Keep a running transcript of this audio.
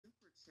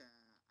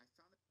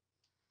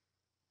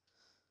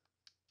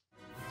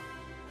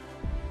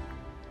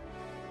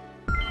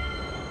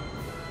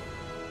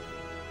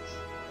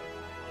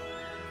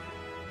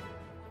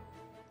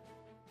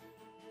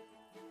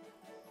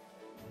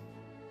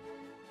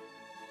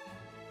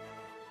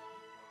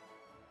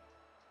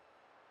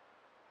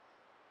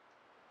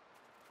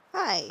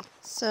Hi.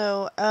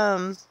 So,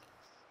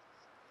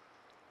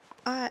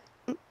 I,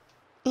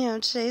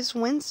 today's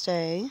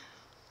Wednesday.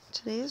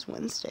 Today is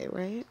Wednesday,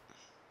 right?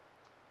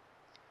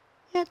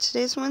 Yeah,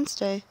 today's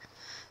Wednesday.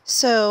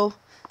 So,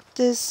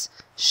 this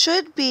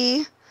should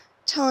be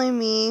telling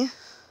me,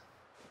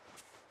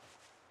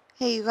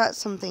 hey, you got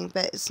something,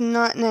 but it's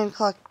not 9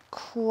 o'clock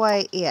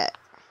quite yet.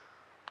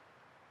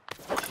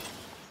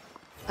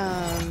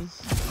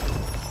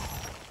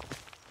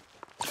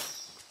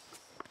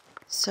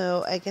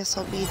 So I guess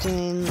I'll be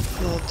doing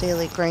little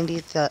daily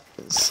grindy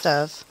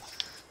stuff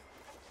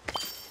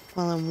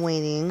while I'm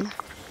waiting.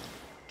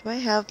 Do I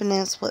have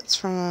banana splits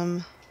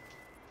from...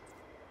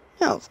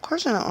 No, of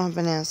course I don't have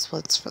banana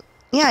splits for...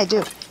 Yeah, I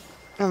do.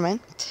 Never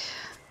mind.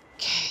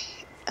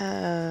 Okay.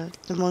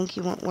 The monkey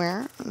went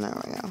where?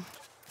 There we go.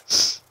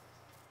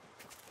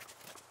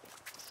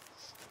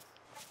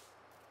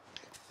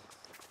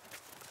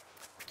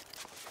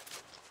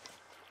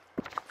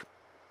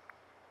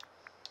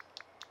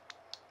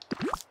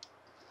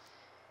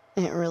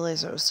 I didn't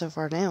realize it was so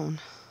far down.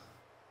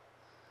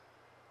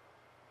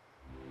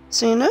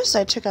 So you notice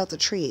I took out the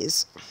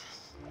trees.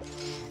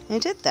 I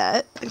did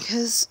that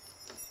because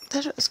I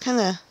thought it was kind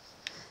of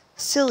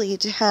silly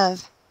to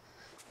have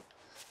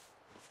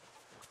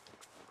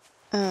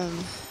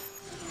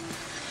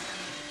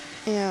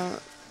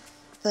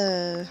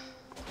the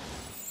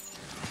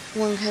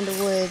one kind of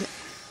wood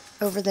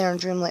over there in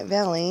Dreamlight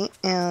Valley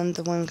and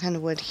the one kind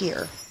of wood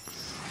here.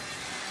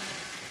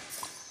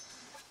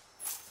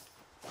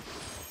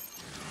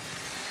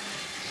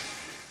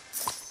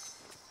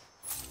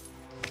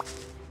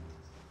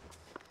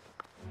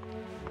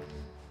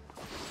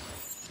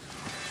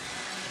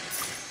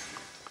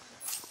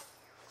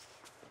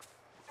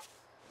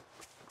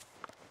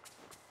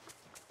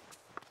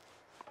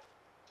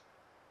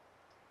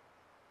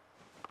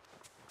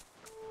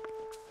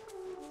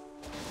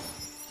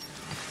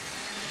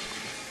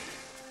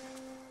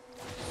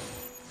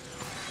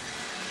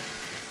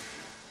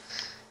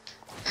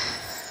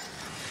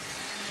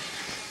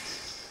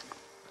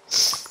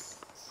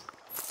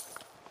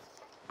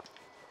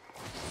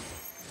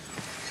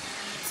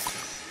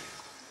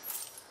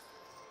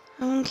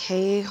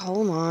 Okay,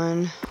 hold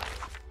on.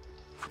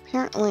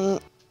 Apparently,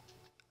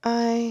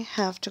 I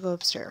have to go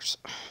upstairs.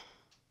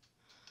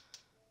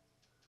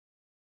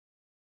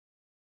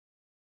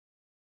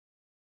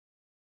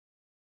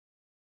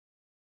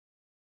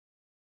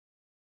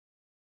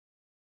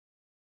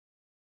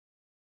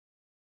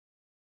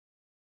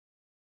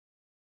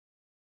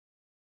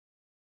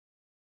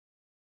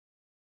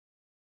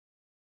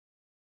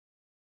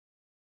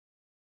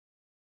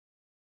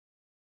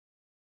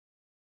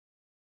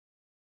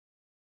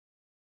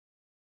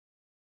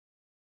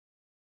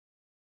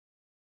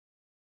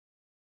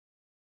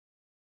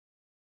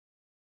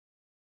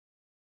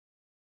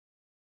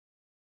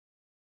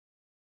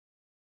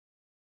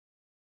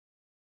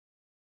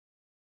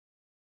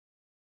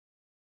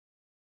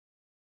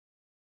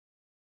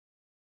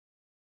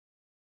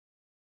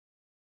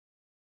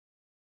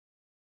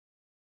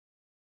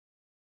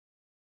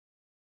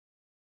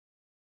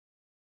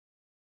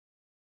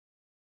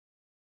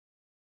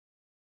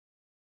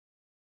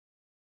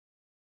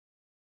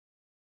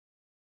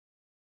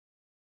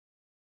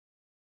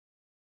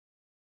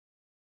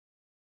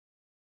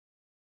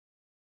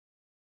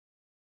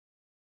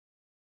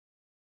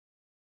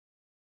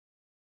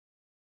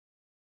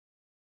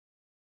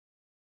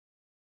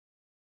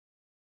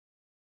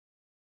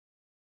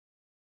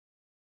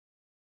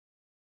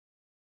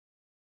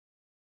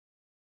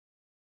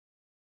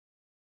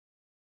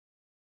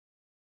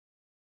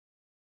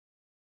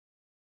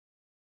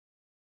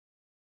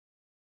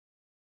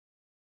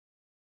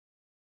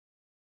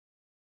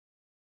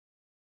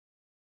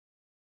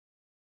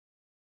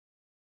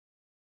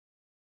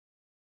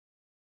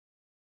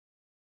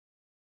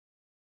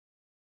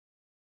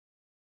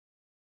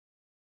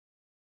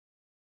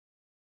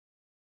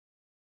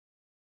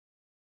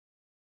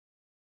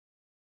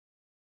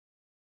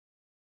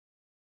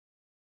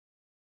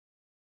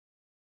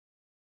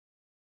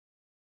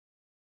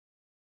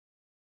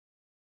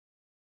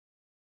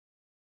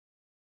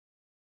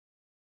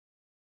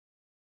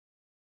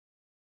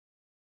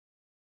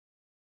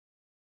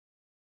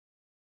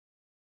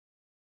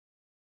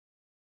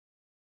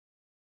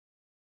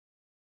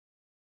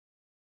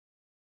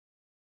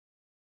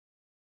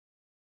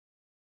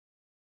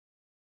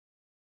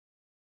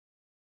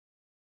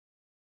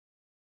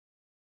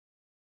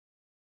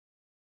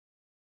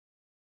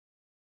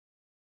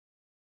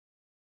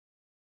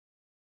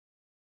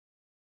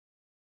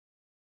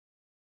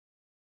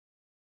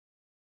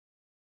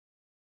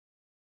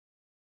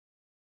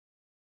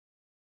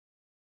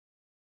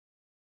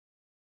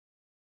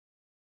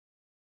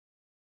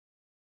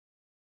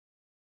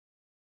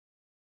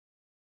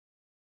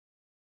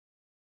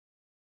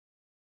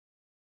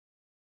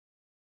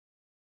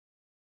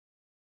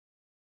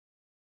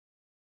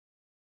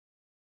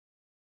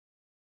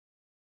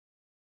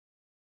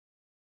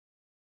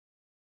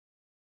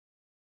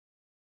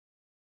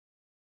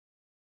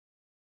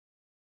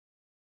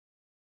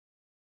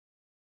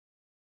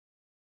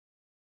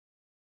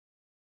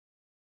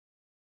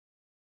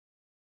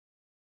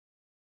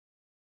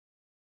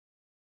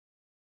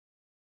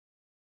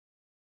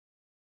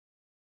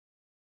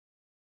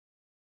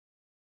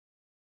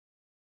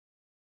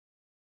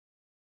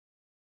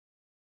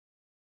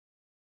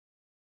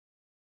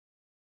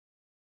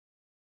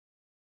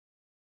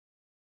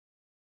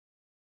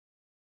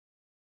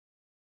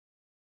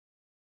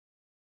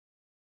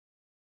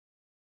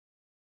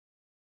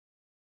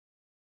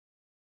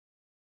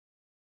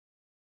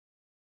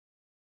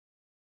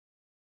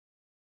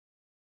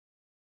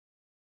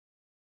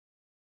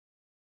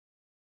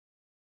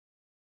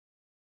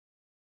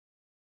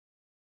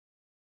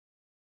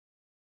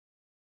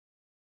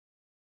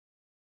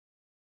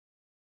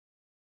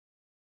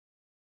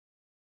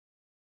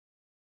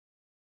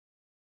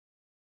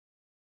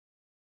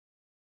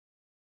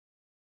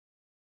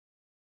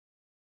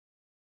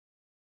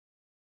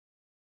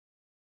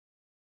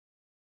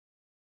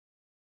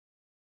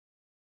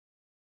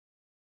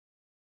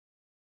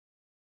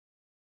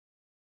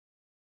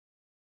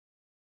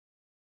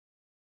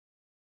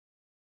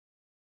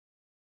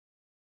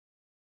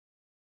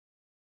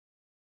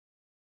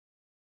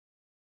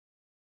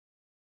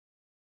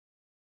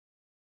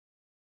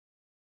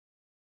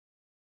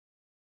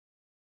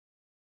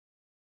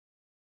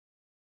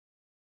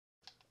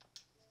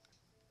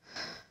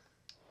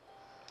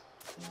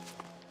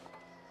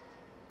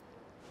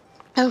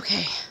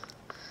 Okay,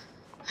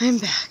 I'm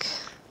back.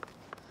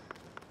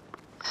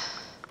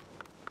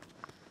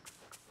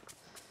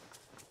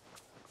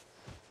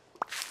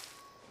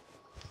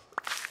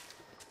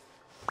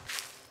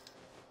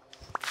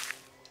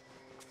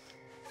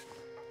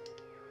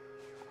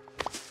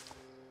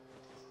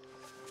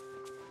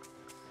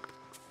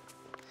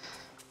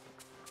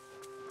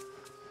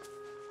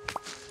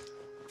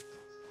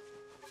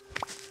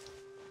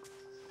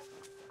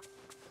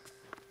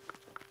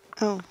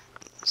 Oh,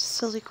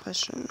 silly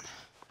question.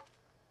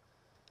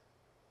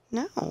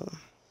 No.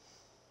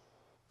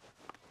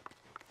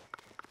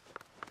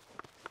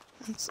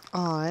 That's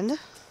odd.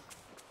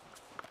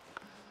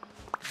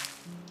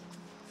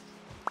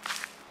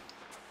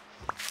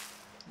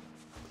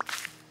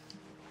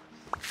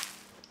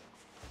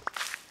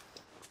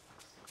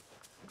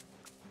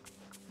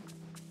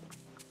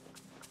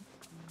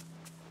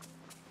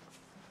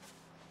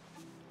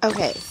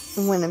 Okay,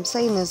 what I'm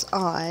saying is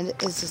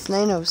odd is it's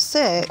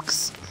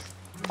 9:06.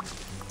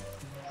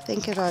 I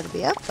think it ought to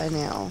be up by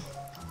now.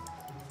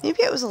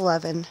 Maybe it was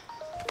 11.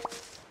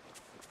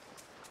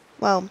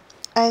 Well,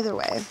 either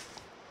way.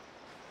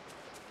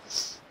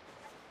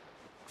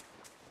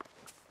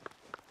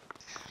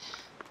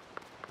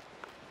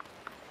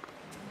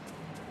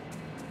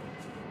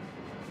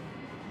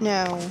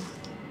 No,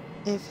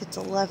 if it's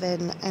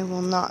 11, I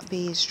will not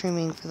be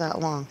streaming for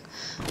that long.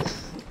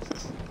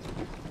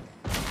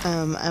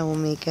 I will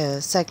make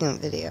a second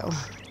video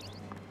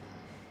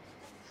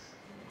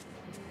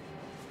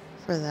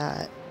for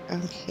that.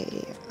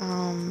 Okay,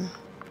 oh,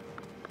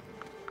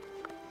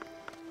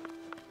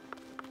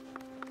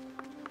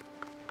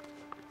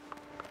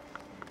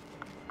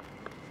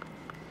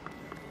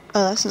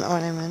 that's not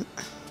what I meant.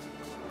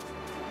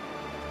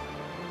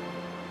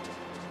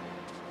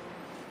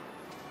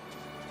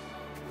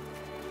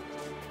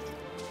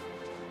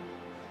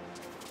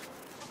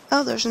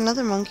 Oh, there's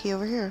another monkey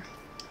over here.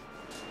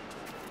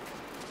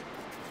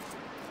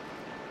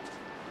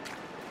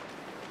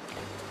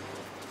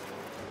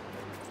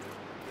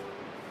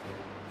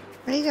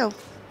 Where'd he go?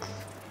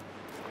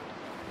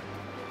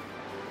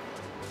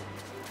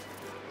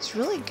 He's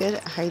really good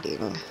at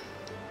hiding.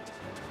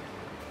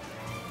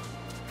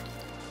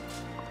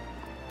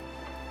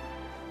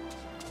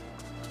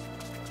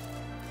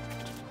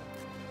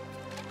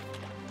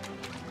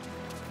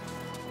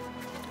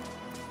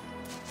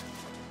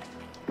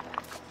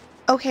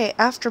 Okay,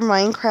 after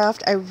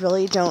Minecraft, I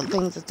really don't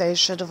think that they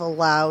should have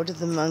allowed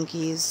the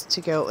monkeys to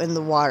go in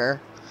the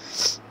water.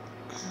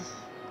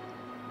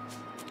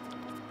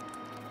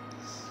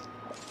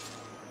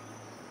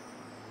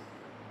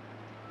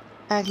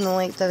 Acting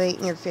like that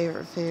ain't your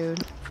favorite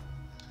food.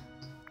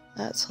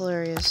 That's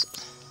hilarious.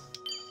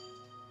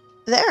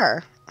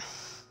 There!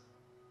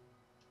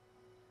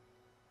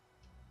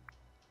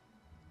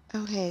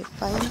 Okay,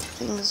 find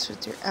things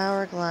with your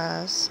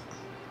hourglass.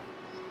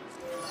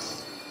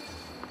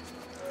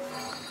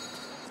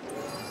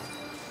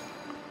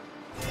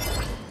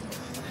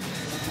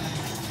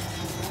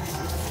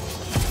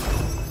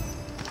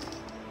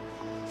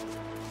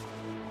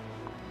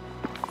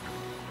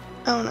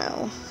 Oh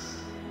no.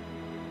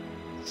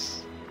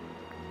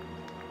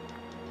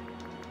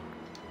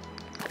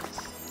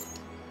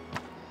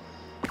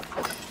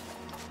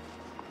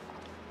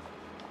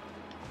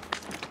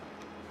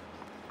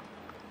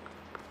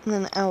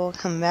 And then I will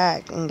come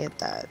back and get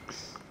that.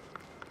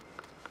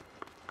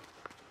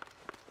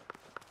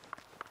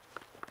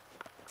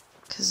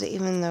 Because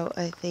even though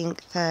I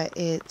think that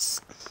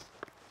it's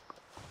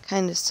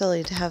kind of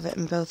silly to have it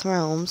in both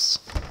realms,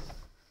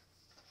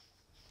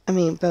 I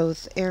mean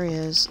both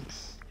areas,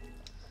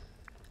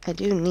 I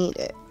do need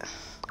it.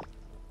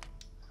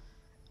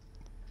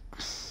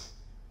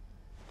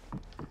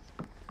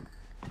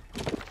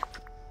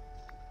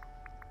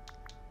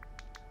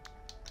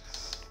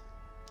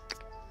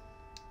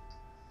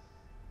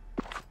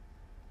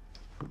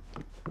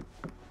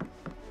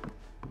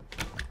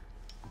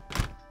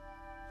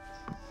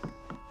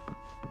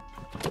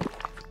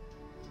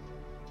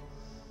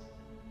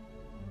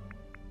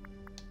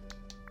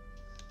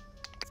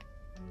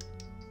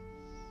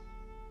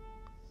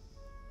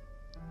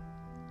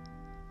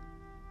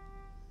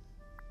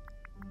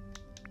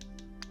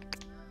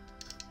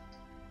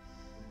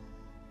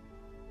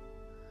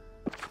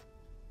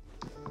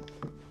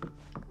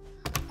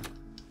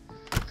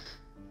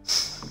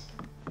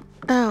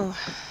 Oh,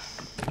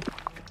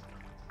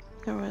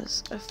 there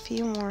was a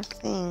few more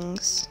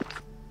things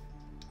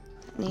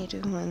that need to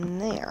go in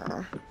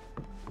there.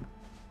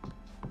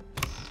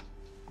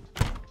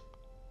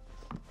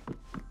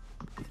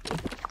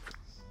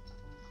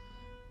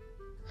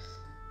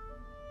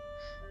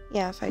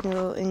 Yeah, if I can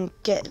go and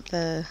get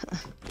the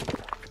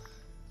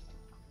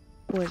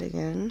wood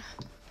again.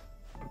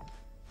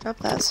 Drop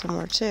that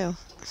somewhere too.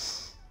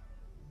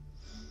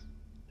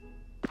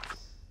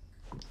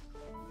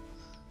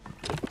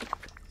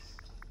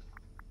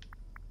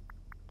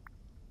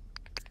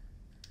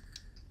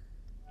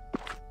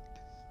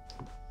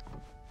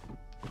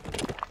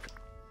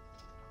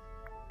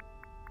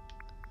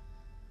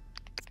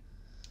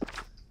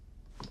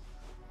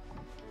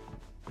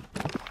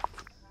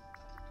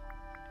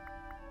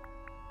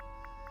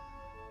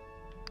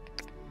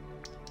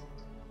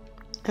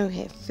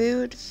 Okay,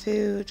 food,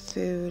 food,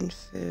 food,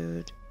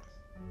 food.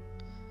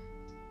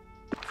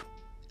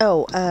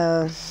 Oh,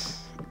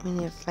 we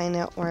need to find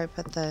out where I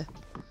put the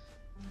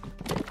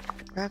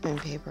wrapping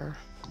paper.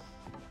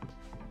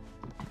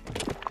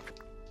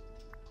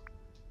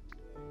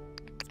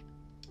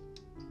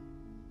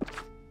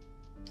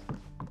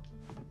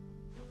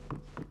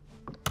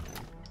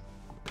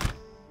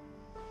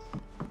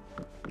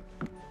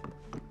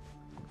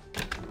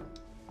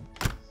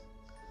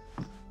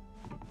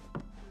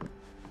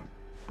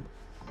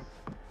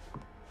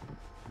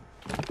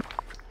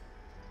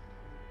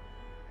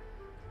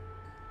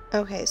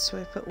 Okay, so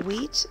we put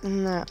wheat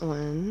in that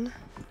one.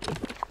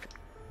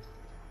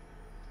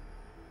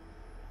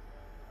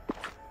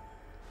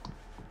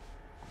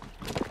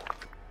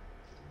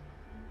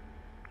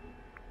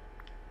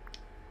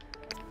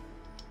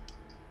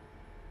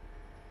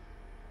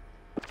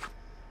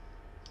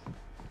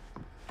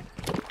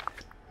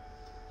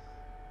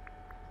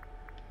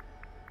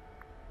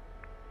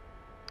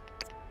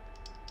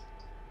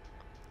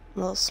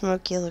 Little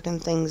smoky looking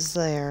things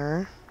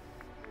there.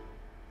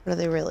 What are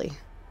they really?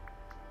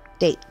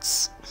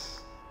 Dates.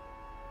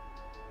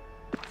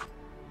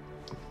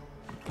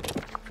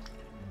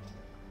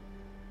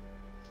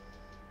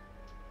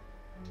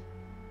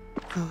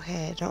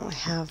 Okay, I don't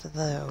have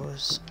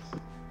those.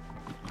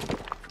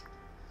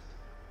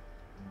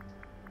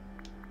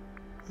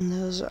 And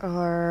those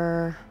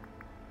are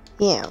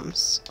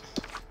yams.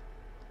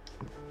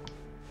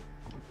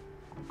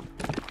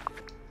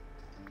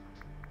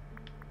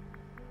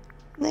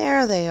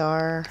 There they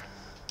are.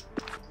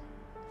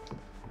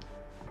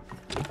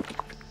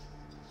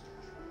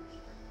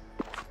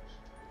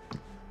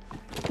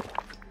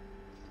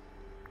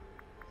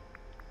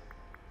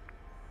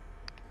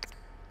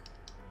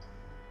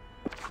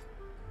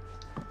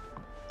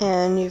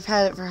 And you've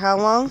had it for how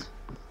long?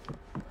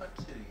 About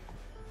 2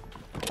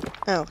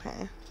 years.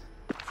 Okay.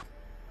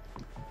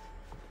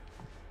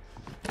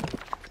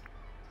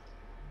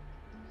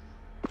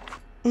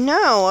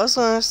 No, I was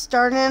gonna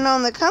start in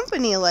on the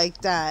company like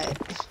that.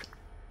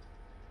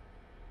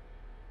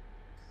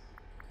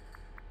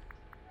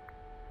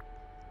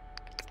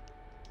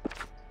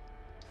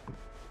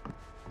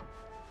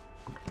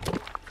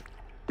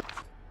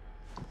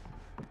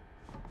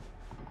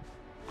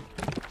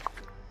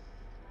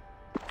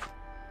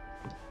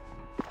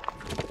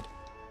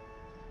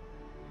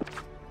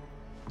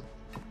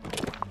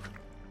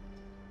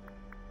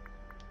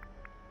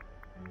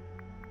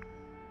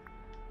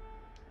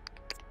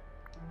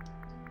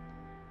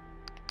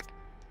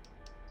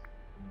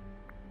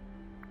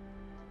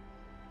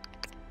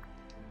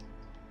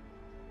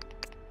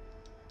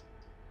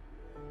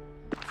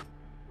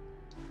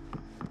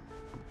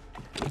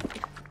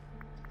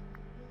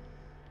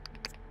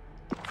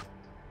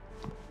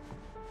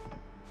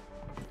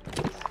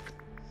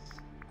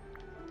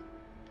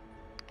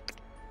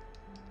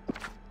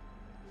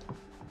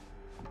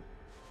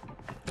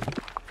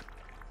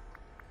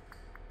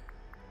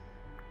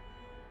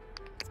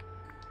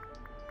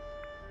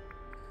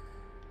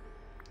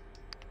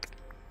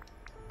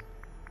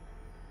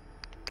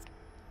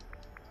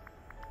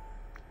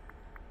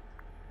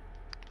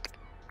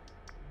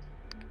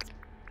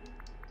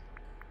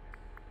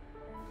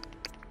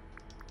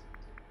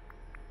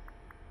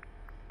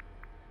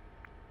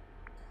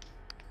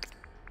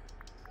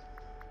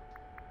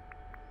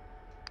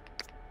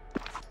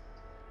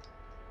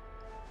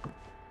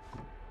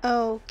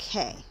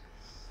 Okay.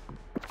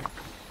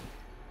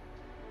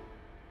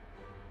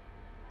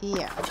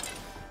 Yeah.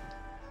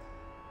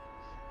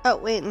 Oh,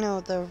 wait,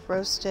 no, the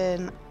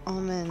roasted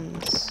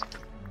almonds.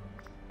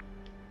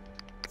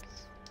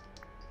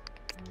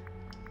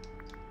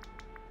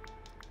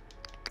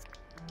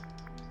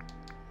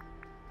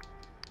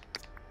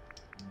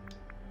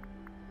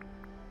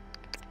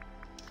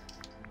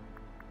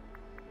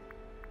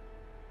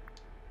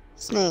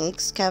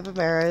 Snakes,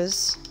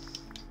 capybaras,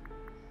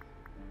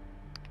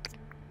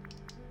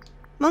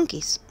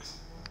 monkeys,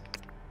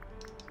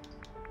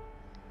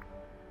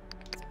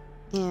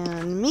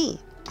 and me.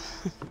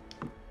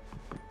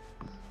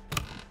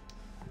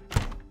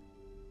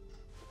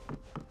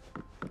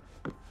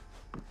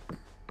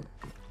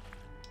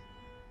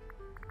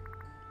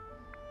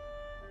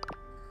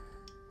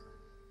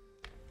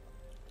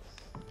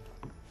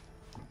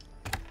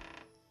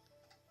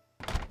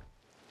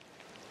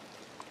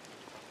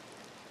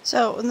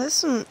 So,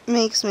 this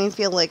makes me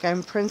feel like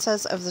I'm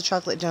Princess of the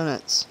Chocolate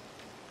Donuts.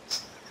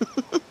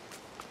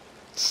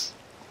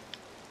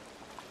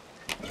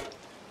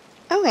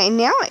 Okay,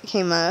 now it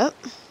came up.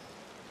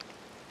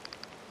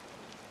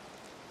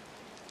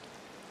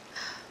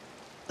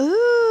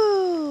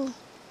 Ooh!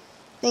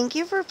 Thank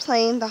you for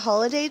playing the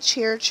Holiday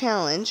Cheer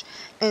Challenge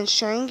and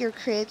sharing your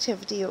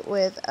creativity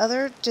with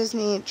other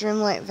Disney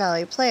Dreamlight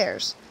Valley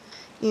players.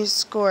 You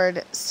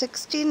scored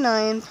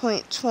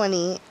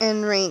 69.20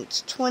 and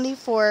ranked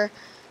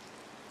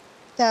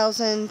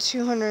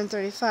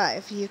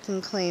 24,235. You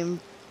can claim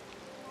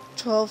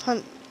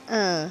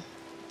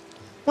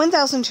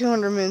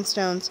 1,200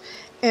 moonstones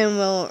and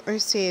will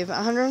receive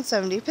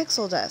 170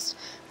 pixel dust.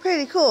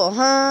 Pretty cool,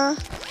 huh?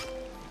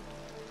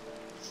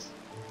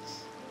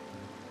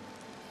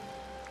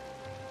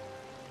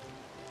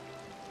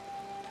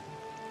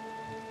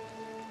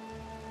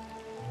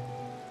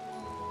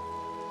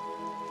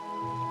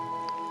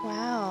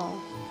 Wow,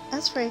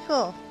 that's pretty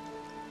cool.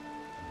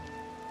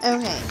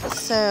 Okay,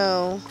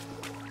 so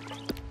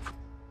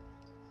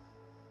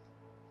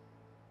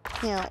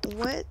now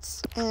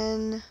what's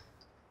in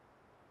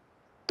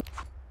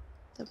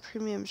the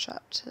premium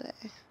shop today?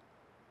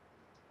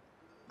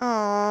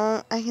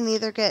 Oh, I can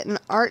either get an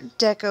Art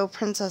Deco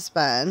princess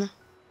bed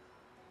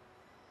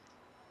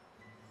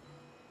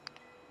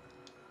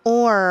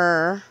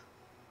or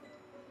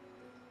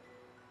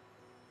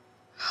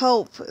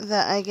hope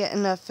that I get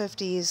enough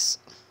 50s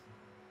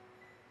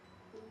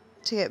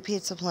to get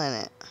Pizza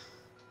Planet.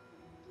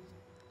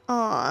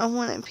 Oh, I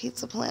wanted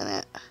Pizza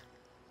Planet.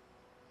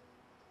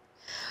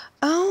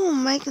 Oh,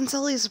 Mike and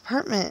Sully's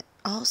apartment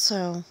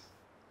also.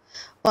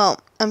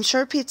 Well, I'm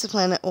sure Pizza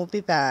Planet will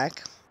be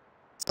back.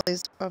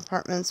 Sully's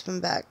apartment's been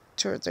back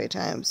 2 or 3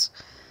 times.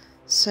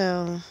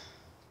 So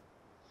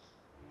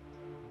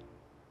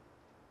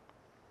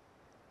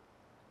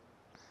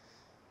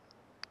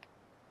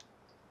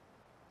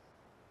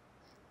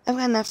I've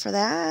got enough for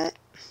that.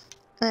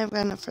 And I've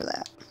got enough for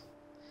that.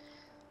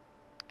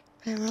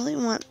 But I really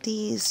want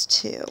these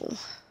two.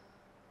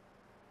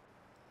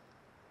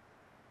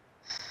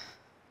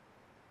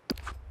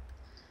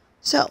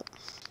 So,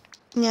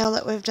 now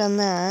that we've done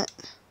that,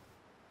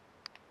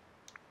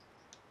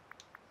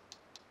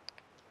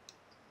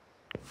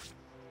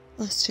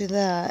 let's do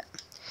that.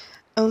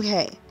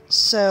 Okay,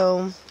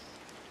 so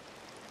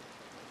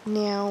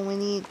now we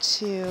need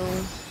to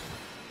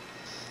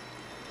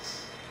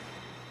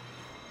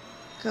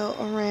go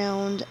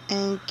around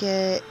and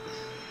get...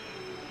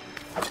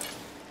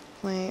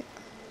 Wait.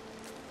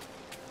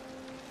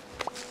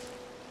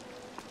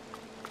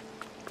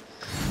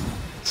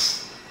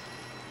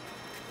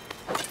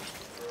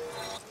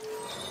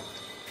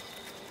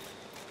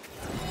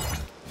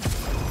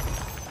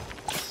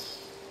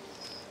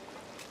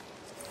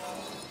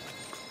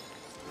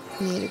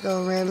 Need to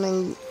go around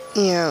and,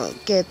 you know,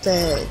 get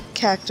the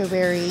cacto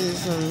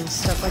berries and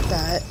stuff like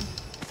that.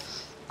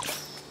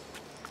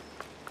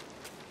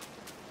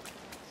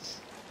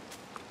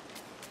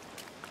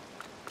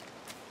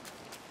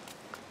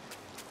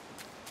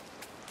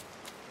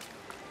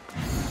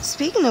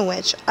 Speaking of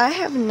which, I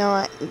have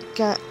not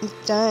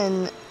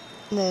done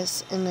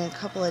this in a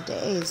couple of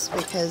days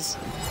because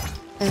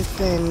I've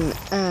been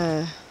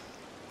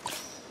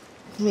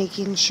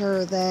making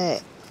sure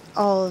that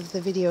all of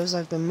the videos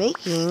I've been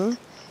making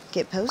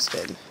get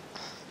posted.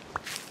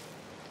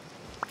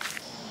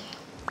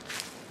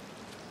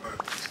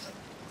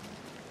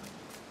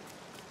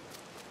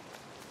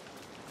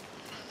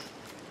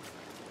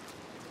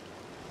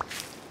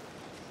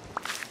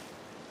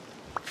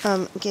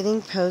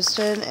 Getting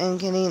posted and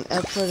getting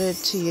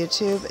uploaded to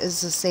YouTube is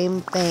the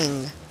same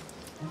thing.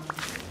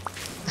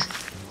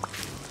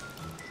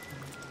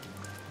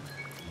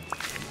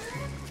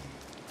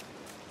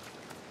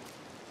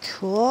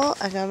 Cool,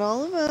 I got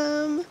all of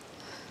them.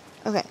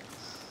 Okay.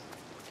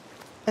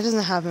 It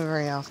doesn't happen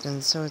very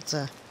often, so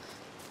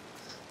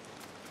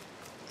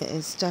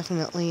it's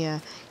definitely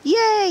a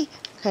yay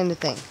kind of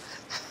thing.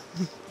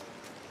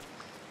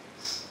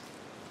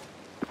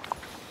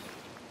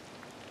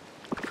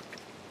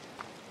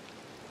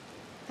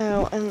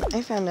 Oh, and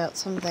I found out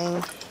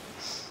something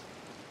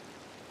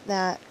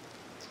that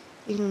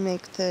you can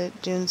make the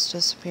dunes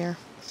disappear.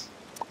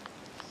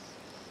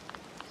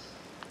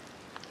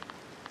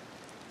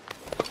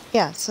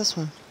 Yeah, it's this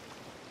one.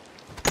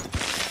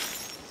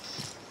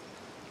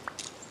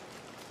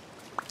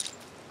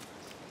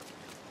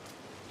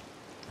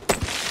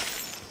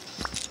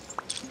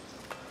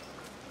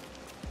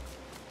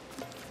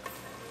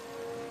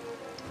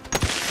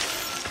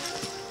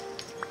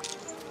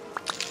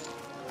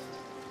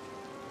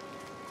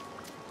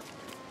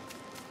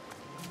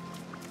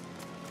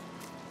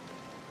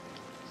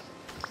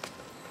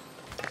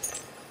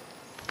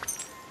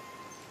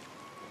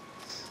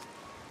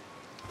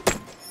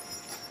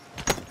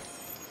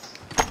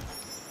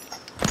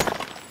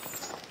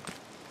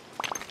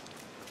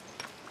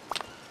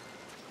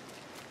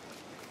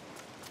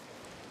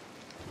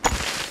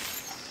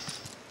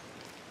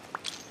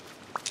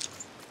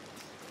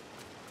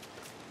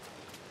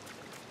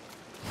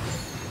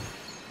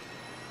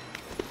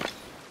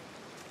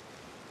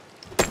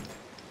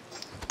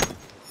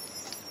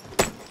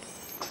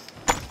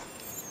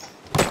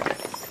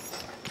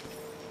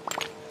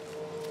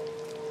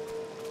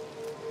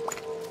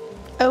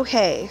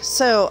 Okay,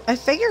 so I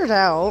figured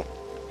out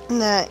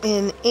that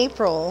in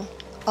April,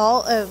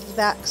 all of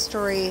the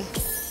backstory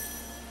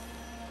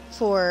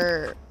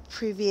for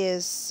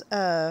previous,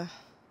 it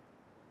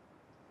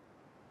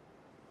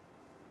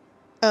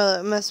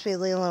must be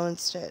Lilo and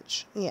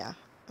Stitch. Yeah,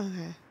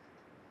 okay.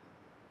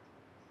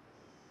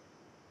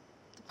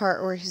 The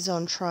part where he's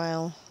on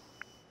trial,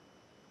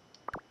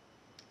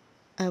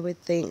 I would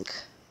think.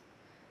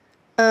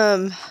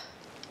 What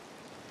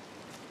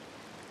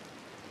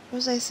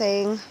was I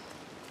saying?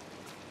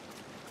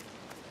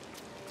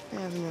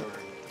 have no... Story.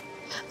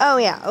 Oh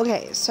yeah,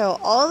 okay, so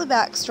all the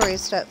backstory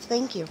stuff,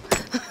 thank you.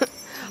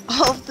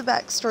 All of the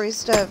backstory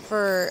stuff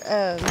for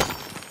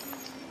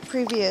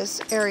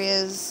previous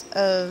areas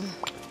of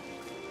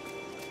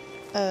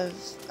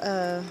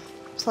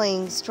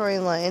playing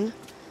storyline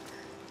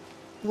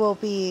will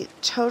be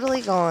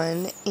totally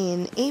gone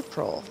in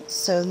April.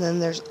 So then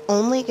there's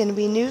only going to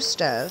be new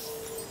stuff.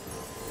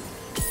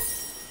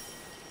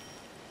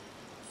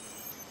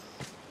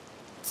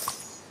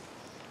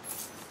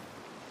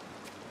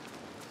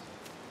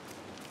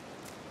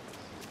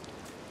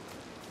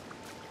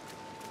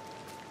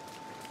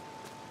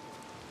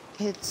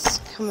 It's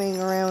coming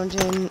around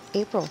in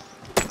April.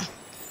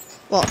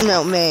 Well,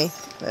 no, May,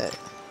 but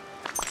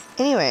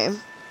anyway.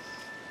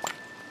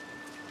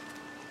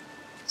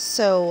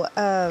 So,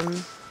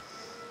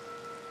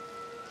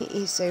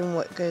 he's saying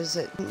what goes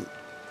it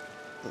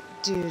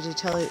do to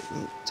tell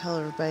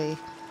everybody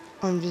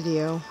on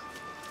video,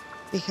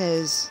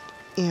 because,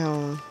 you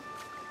know,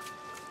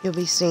 you'll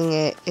be seeing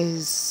it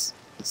as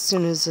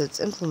soon as it's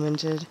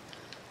implemented.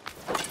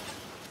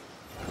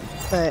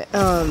 But,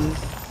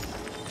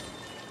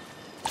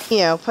 you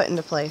know, put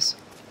into place.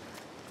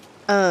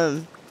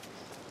 But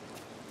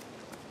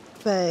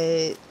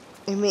it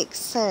makes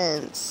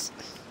sense,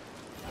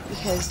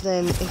 because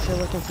then if you're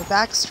looking for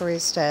backstory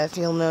stuff,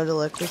 you'll know to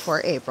look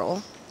before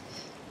April.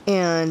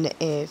 And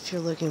if you're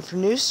looking for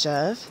new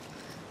stuff,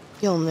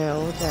 you'll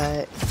know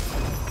that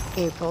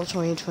April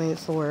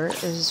 2024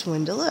 is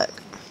when to look.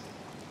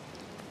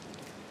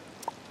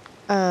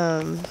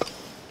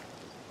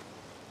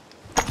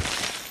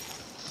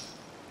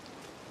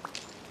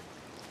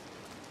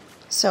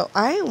 So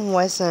I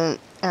wasn't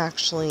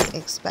actually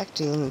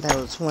expecting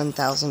those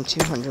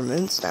 1,200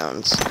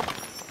 moonstones.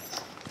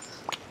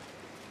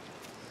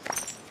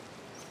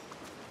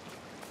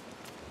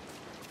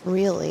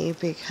 Really,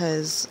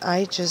 because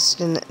I just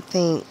didn't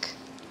think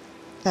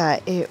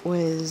that it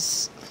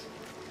was,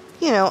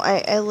 you know,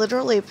 I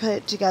literally put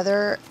it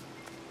together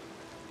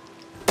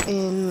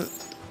in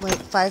like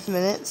 5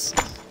 minutes,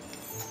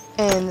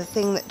 and the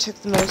thing that took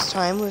the most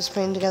time was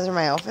putting together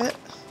my outfit.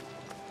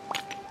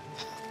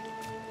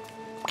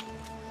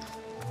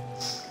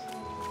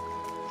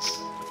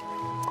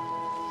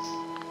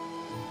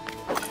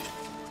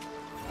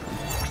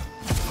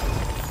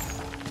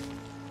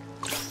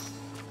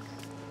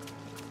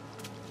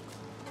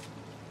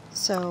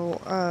 So,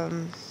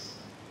 I'm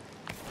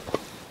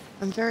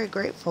very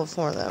grateful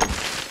for them,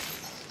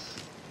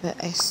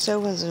 but I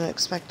still wasn't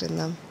expecting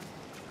them.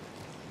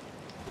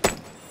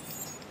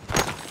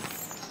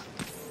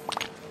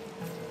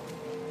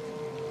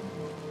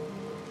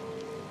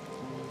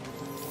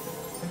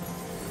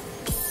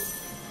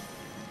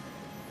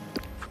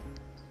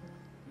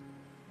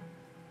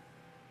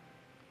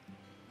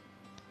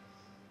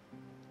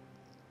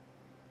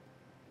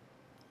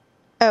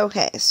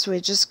 Okay, so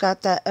we just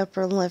got that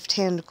upper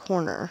left-hand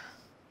corner.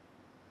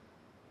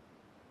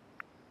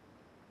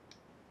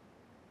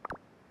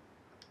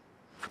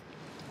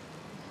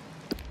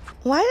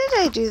 Why did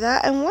I do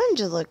that? I wanted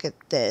to look at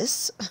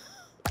this.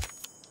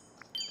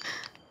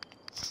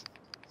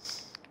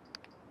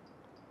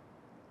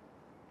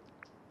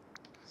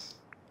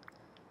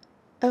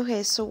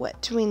 Okay, so what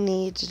do we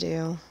need to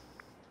do?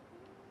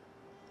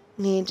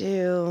 Need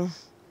to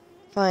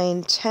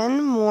find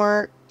 10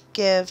 more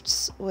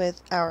gifts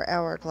with our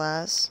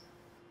hourglass.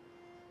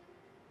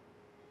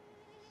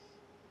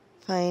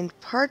 Find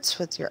parts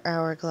with your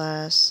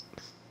hourglass.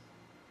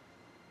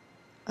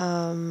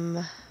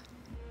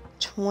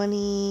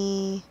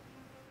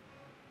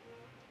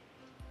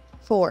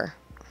 24.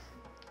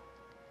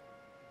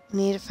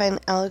 Need to find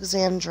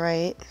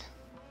Alexandrite.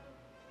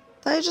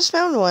 Thought I just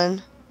found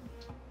one.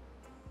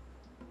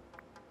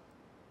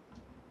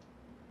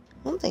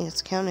 I don't think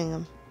it's counting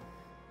them.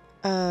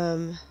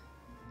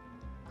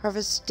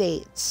 Harvest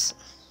dates.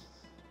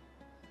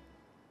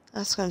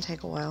 That's gonna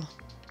take a while.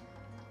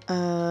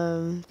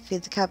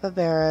 Feed the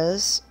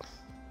capybaras.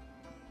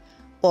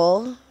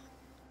 Well,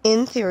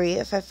 in theory,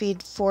 if I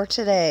feed 4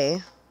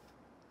 today,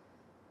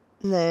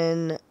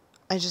 then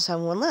I just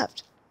have 1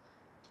 left.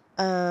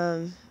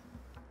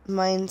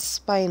 Mine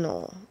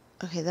spinal.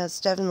 Okay, that's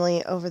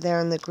definitely over there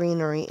in the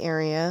greenery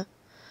area.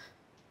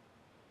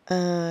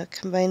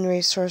 Combine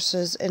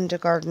resources into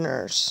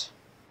gardeners.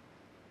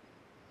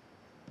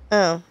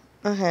 Oh,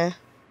 okay.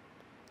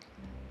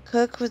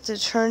 Cook with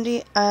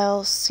Eternity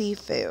Isle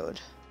seafood.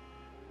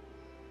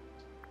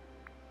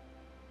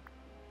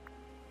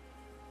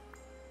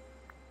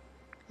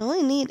 I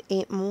only need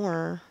 8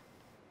 more.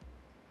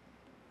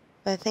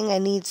 But I think I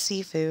need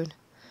seafood.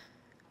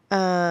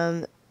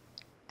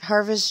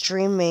 Harvest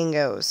dream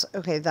mangoes.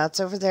 Okay, that's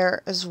over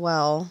there as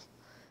well.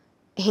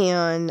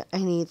 And I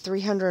need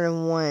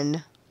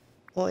 301.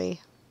 Oi.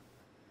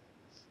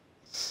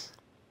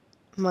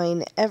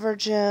 Mine ever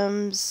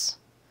gems.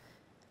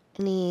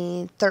 I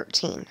need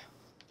 13.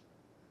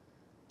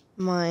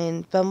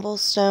 Mine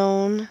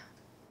bumblestone.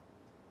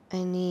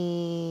 I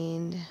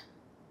need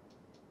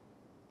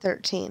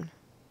 13.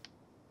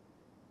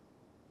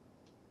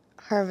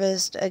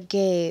 Harvest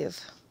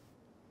agave.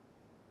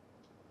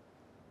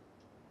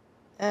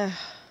 Okay,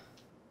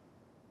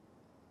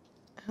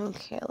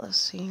 let's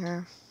see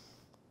here.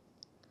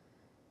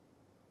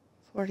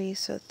 40,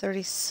 so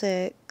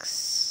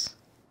 36.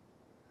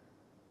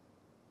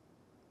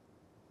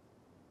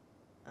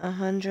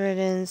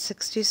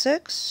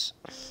 166?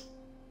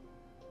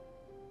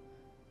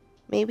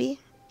 Maybe?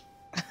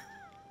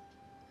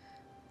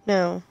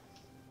 No.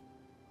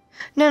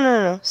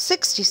 No.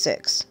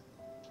 66.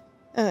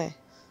 Okay.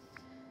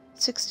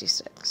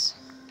 66.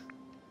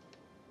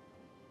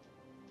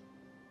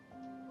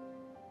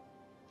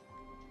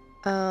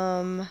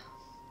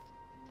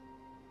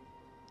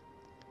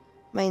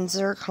 Mine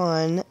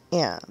zircon.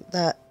 Yeah,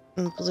 that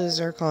blue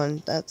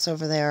zircon, that's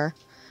over there.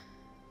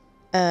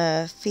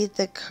 Feed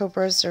the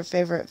cobras their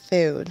favorite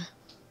food.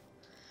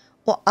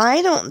 Well,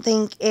 I don't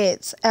think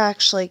it's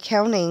actually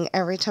counting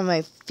every time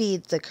I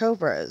feed the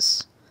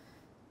cobras.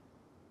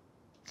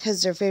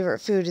 Because their favorite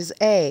food is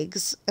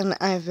eggs, and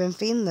I've been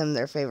feeding them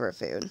their favorite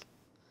food.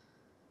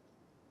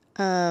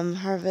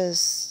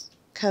 Harvest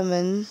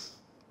coming.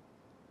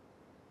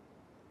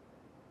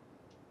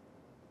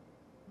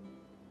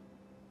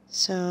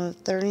 So,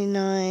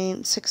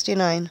 39,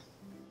 69.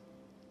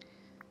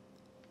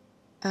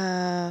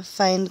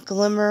 Find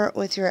glimmer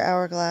with your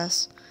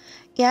hourglass.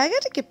 Yeah, I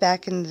gotta get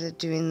back into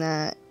doing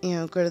that. You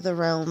know, go to the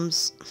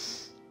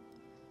realms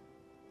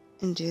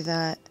and do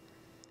that.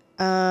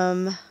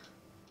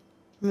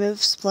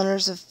 Remove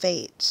splinters of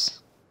fate.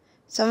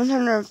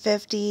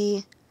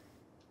 750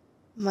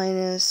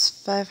 minus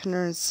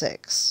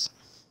 506.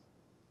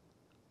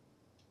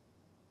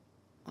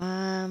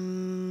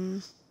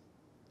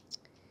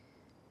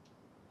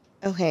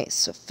 Okay,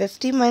 so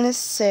 50 minus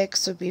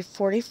 6 would be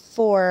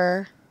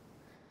 44.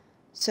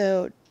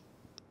 So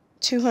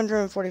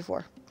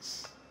 244.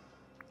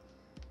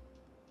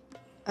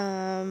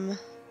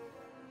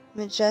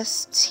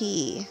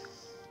 Majesty.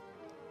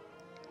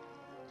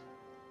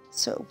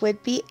 So it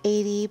would be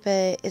 80,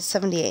 but it's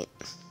 78.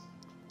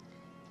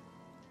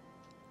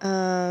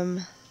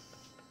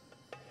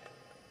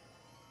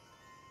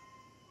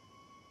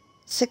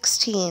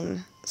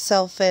 16.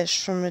 Sell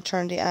fish from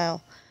Eternity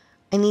Isle.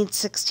 I need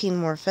 16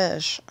 more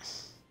fish.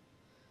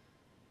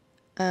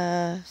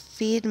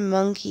 Feed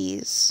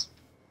monkeys.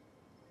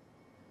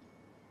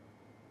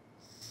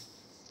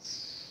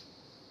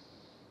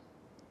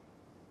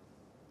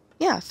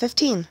 Yeah,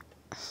 15.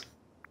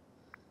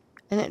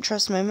 I didn't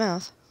trust my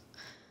mouth.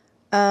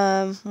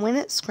 Win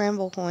at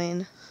Scramble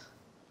Coin.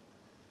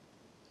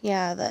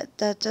 Yeah,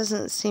 that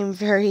doesn't seem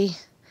very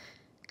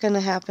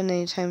gonna happen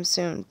anytime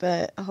soon,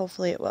 but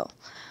hopefully it will.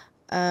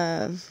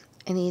 I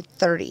need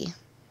 30.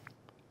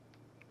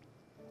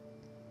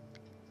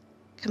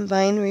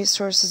 Combine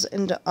resources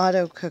into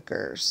auto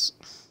cookers.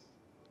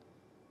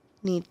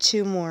 Need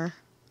 2 more.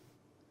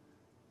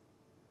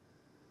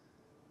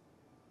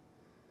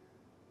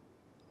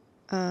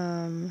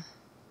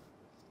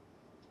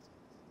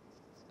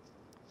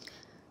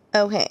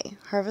 Okay,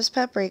 harvest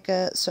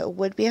paprika, so it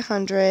would be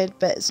 100,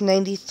 but it's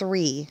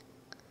 93.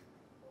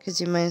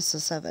 Because you minus the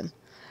 7.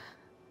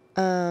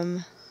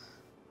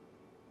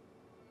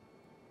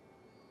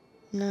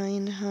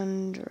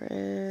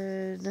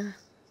 900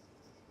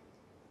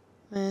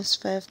 minus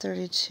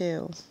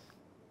 532.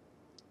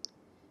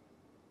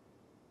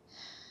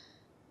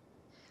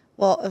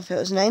 Well, if it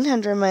was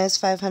 900 minus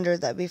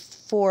 500, that'd be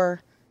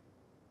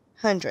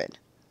 400.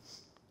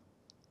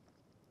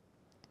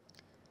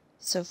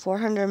 So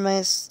 400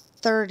 minus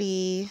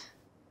 30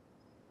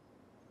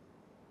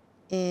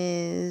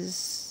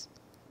 is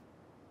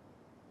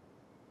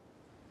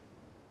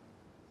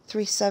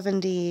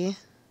 370.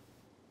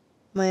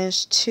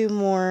 Minus 2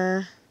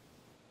 more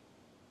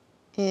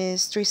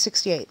is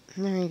 368.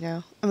 There you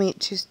go. I mean,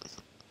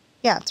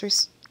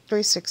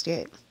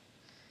 368.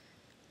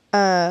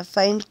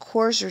 Find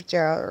cores with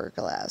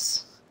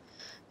hourglass.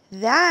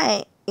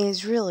 That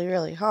is really,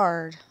 really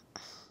hard.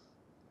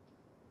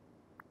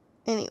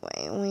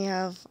 Anyway, we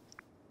have...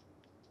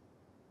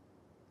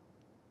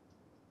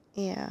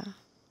 Yeah.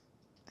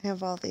 I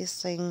have all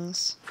these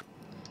things.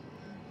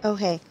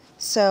 Okay,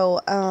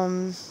 so, I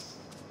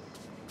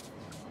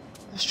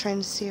was trying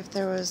to see if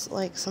there was,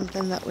 like,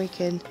 something that we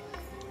could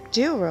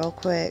do real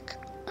quick.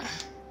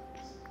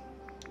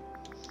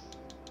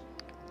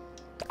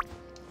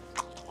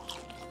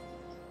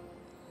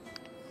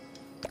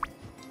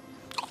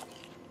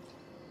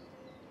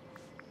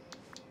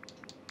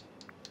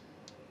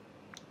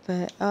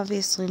 But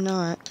obviously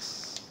not.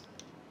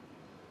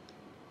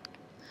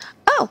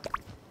 Oh!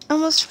 I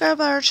almost forgot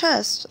about our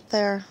chest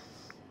there.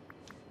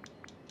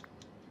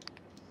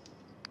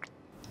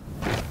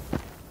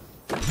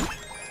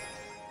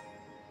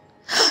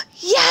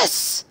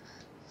 Yes!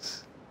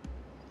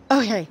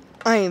 Okay,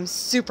 I am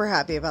super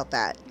happy about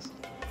that.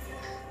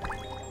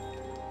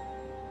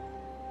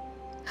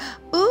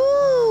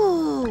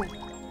 Ooh!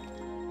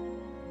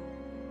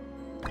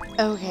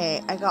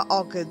 Okay, I got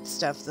all good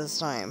stuff this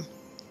time.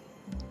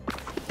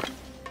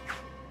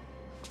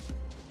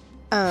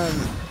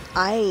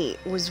 I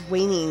was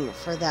waiting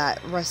for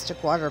that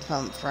rustic water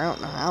pump for I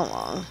don't know how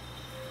long.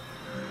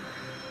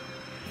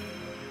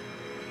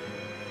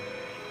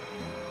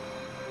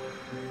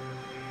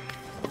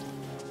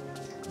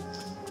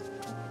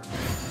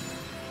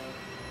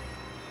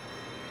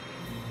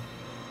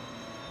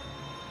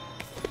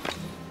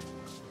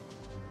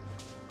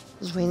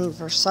 was waiting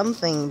for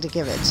something to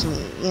give it to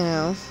me, you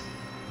know?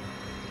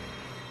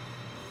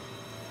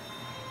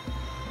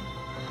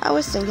 I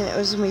was thinking it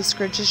was going to be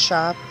Scritch's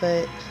shop,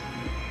 but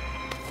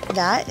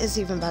that is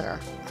even better.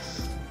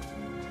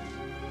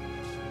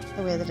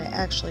 The way that I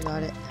actually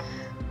got it.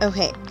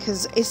 Okay,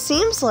 because it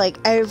seems like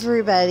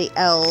everybody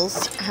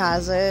else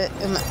has it,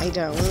 and I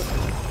don't.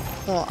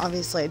 Well,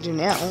 obviously I do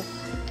now.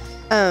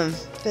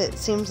 But it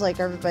seems like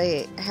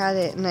everybody had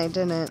it, and I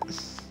didn't.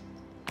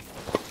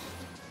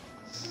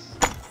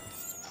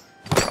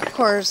 Of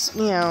course,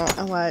 you know,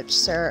 I watched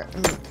Sarah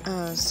and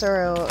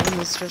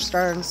Mr.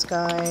 Star and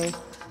Sky.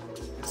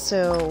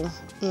 So,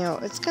 you know,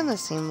 it's gonna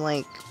seem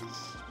like...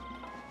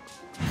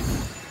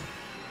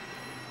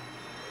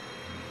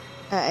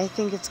 I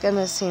think it's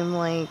gonna seem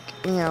like,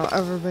 you know,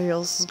 everybody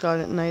else has got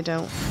it and I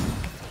don't.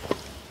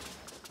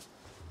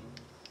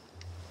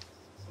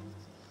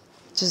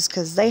 Just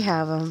because they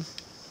have them.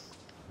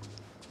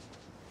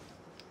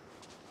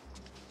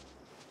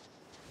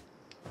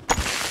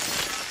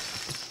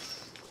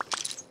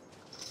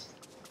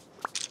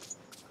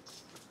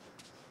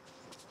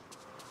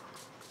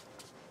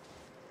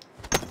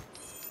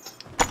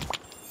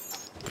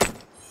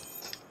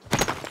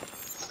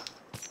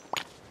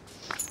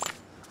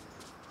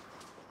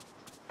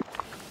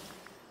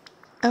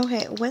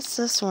 Okay, what's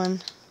this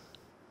one?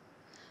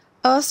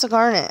 Oh, it's a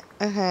garnet.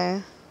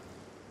 Okay.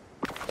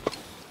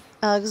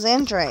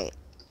 Alexandrite.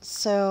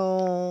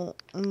 So,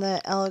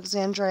 the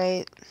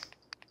Alexandrite...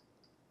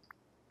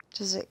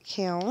 Does it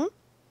count?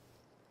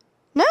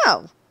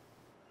 No!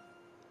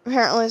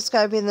 Apparently it's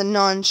gotta be the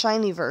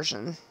non-shiny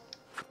version.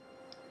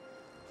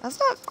 That's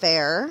not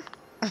fair.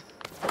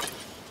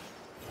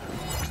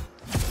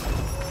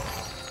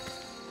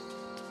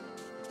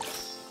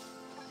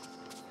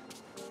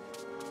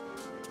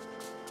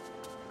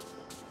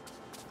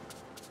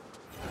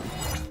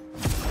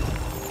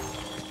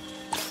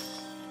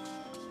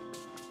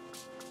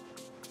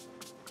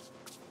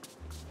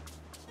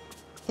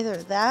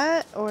 Either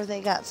that, or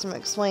they got some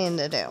explaining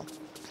to do.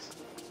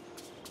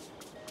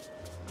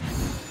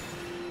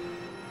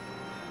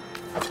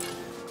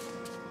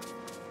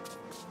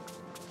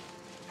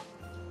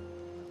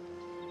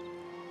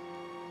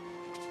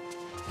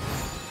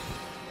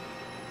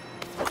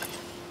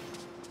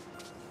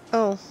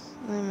 Oh,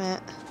 wait a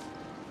minute.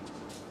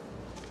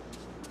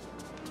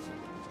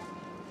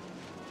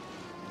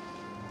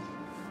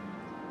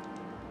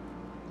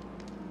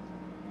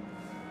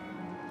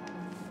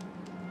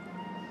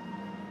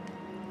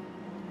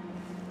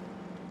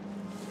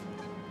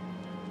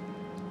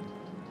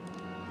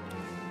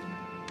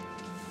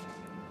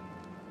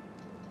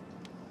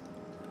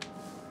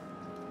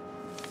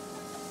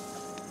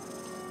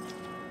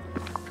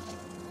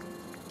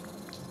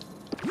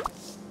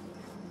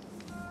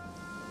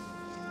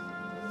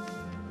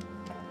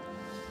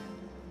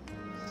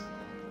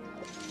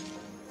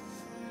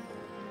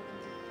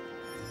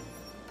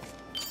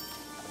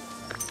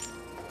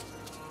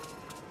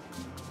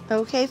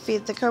 Okay,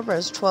 feed the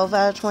cobras. 12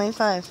 out of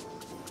 25.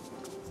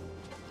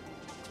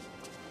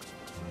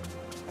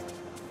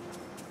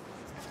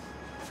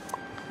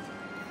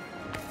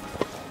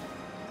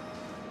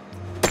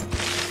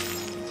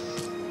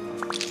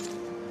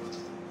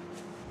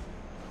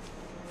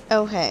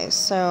 Okay,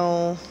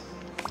 so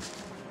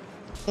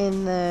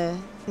in the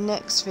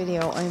next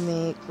video I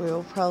make, we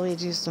will probably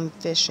do some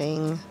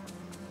fishing.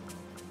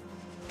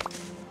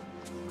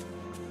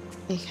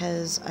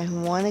 Because I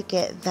want to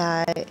get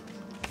that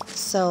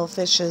sell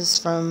fishes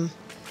from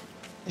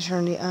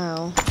Eternity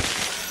Isle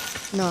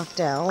knocked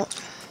out.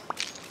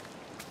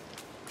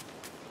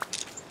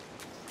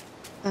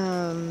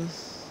 I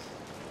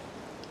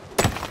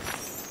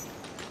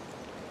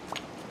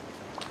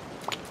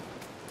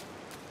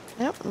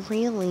don't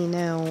really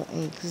know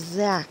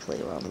exactly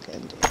what I'm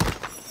going to do.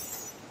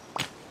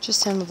 Just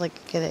sounded like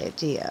a good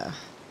idea.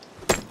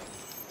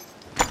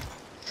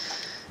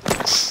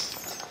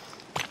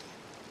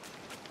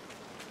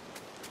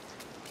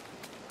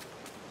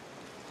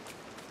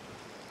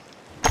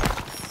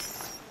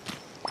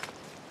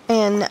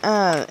 And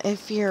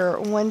if you're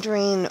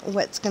wondering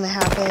what's going to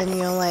happen,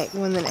 you know, like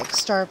when the next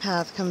star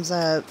path comes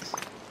up,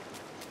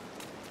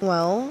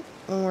 well,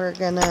 we're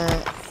going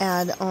to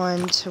add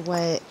on to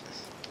what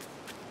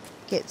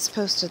gets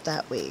posted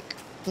that week,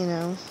 you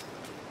know.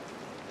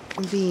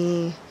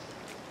 Be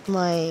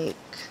like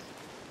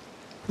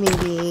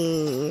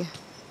maybe,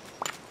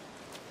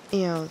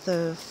 you know,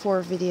 the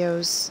 4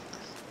 videos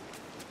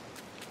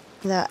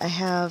that I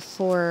have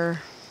for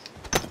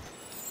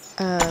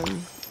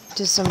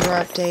December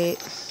update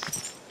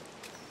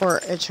or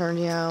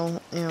Eternity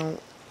Isle, you know,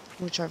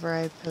 whichever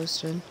I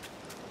posted.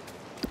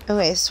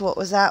 Okay, so what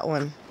was that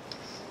one?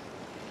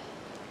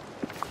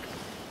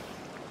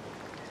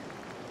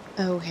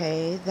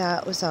 Okay,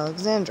 that was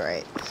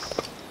Alexandrite.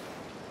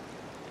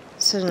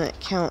 So didn't it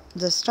count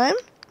this time?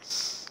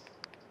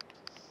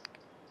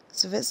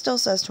 So if it still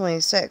says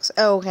 26,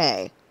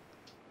 okay.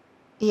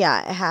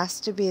 Yeah, it has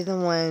to be the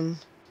one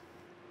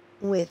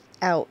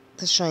without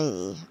the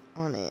shiny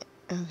on it.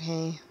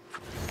 Okay.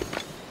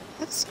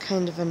 That's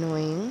kind of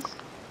annoying.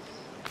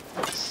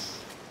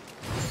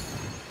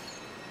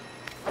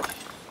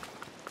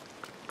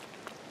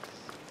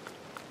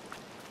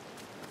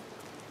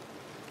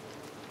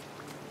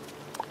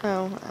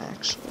 Oh,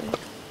 actually.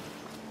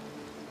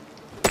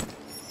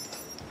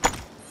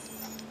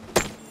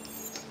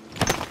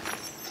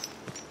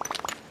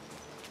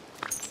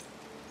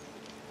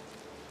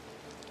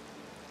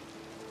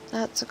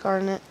 That's a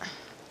garnet.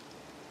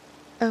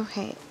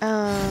 Okay,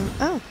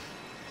 oh.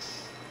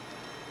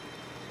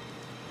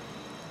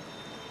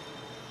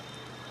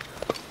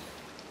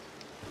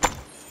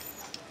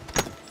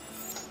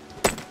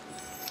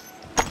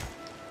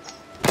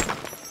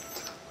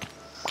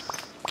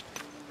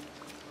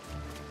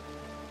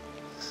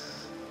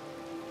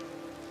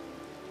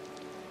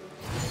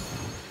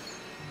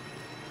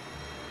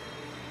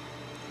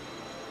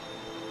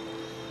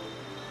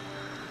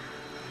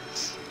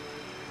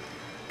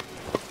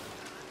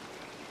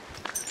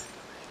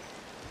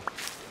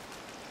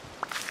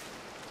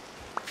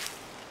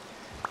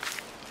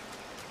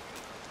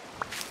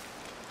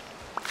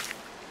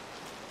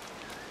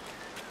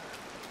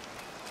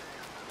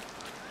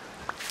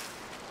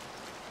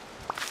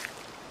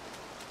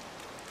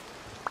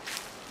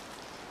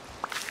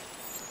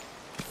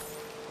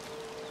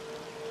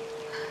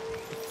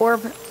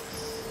 Orb.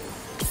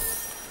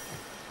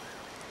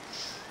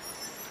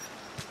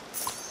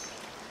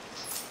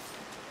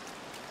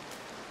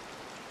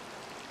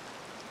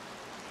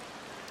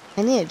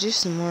 I need to do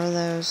some more of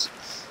those.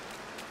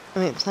 I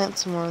mean, plant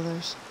some more of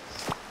those.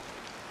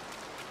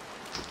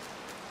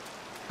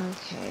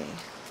 Okay.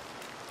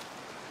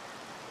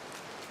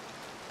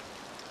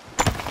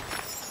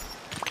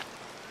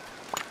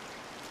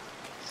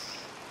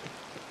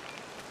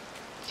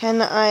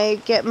 Can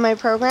I get my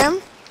program?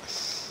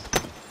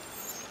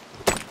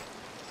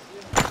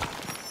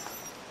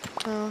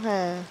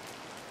 Okay.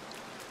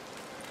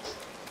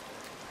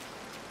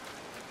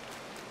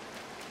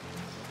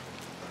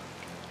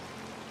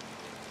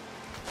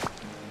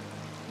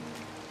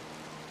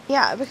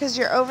 Yeah, because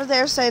you're over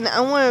there saying,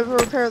 I want to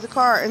repair the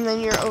car, and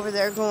then you're over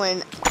there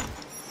going,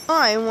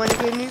 I want to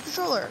get a new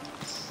controller.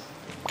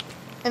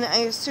 And I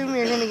assume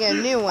you're going to get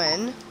a new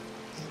one.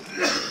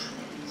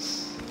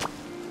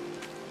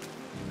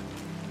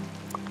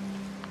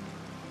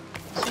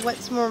 So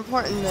what's more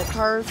important, the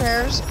car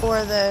repairs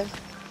or the...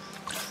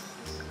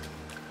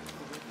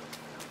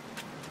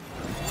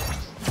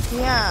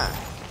 Yeah,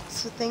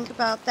 so think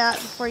about that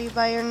before you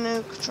buy your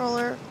new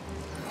controller.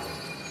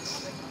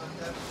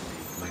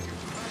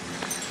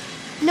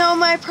 No,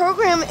 my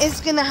program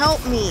is gonna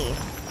help me.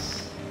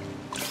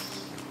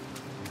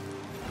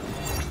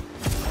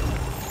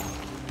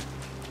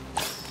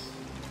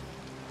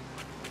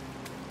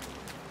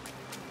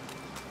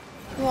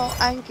 Well,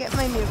 I can get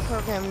my new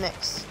program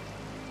next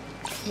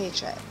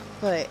paycheck,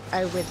 but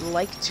I would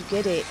like to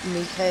get it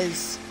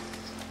because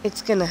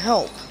it's gonna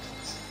help.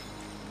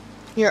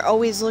 You're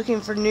always looking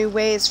for new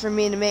ways for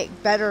me to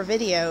make better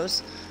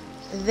videos.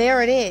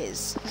 There it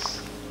is.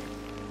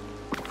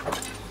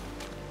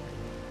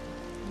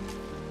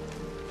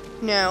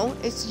 No,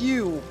 it's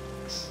you.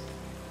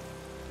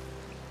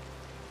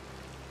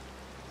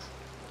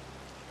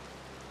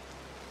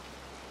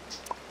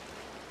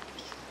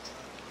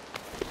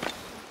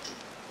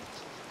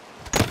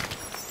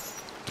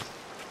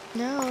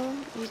 No,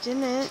 you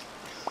didn't.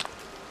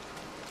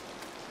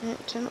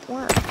 It didn't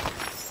work.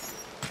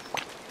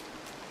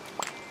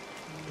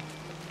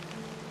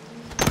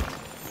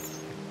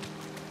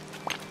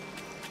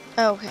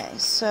 Okay,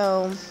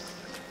 so...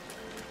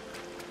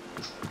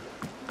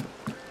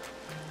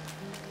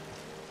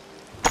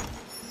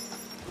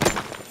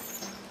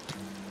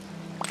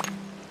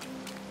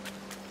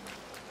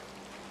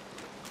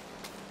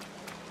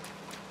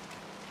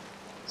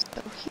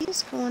 So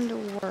he's going to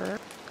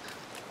work.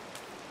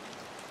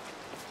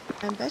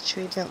 I bet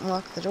you he didn't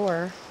lock the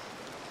door.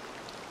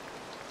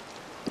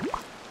 He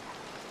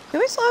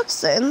always locks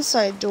the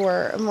inside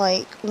door. I'm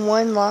like,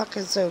 one lock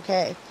is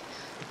okay.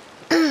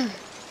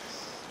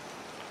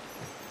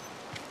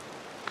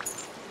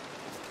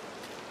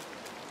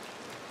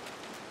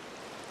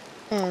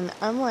 And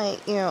I'm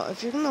like, you know,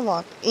 if you're gonna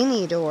lock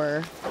any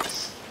door,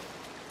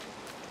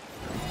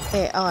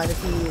 it ought to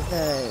be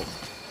the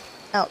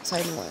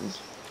outside one.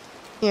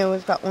 You know,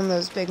 we've got one of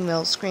those big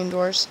mill screen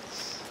doors.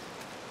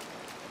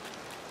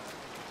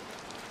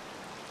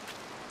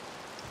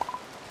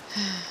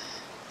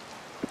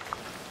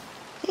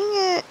 Dang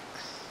it.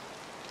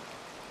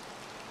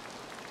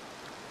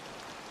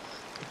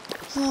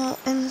 Well,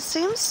 in the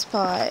same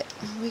spot,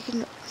 we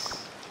can...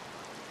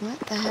 What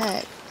the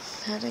heck?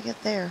 How'd I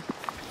get there?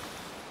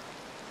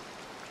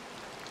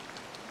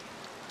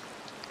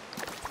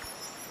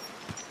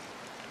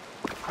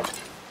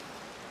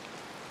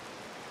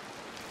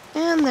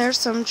 And there's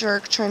some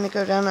jerk trying to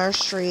go down our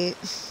street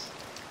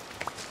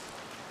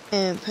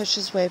and push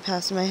his way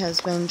past my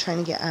husband trying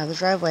to get out of the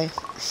driveway.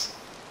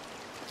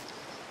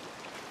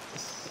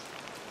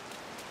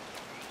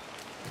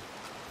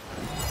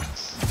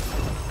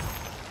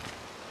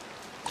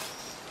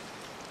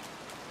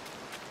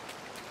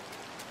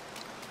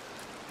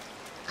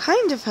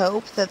 kind of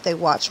hope that they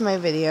watch my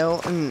video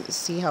and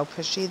see how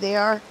pushy they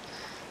are.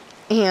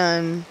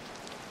 And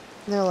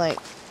they're like,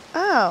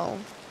 oh,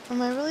 am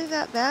I really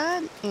that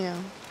bad? You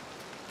know.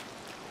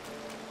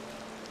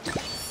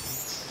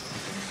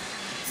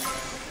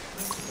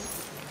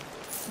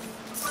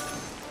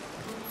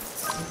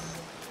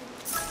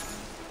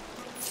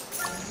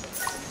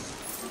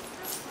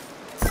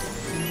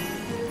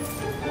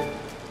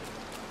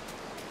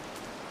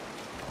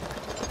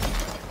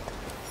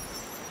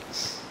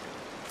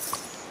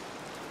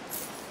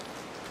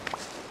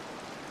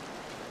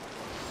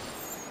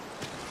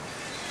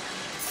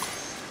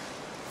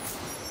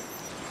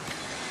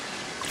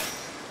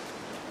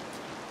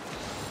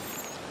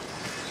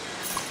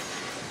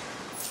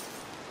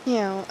 You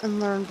know, and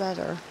learn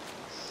better.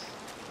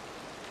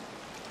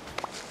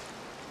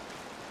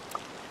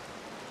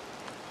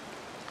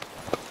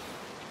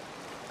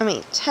 I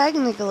mean,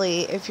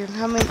 technically, if you're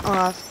coming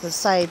off the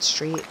side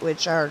street,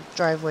 which our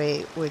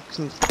driveway would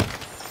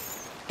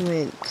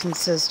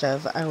consist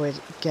of, I would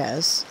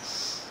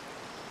guess.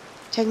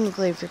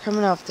 Technically, if you're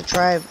coming off the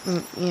drive,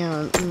 you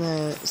know, in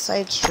the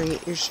side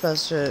street, you're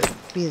supposed to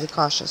be the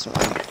cautious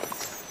one.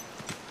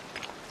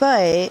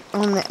 But,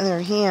 on the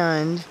other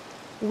hand,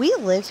 we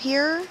live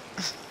here.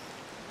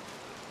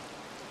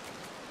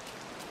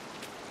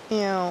 You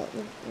know,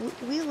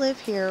 we live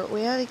here.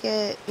 We ought to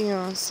get, you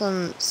know,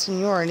 some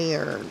seniority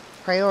or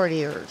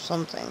priority or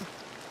something.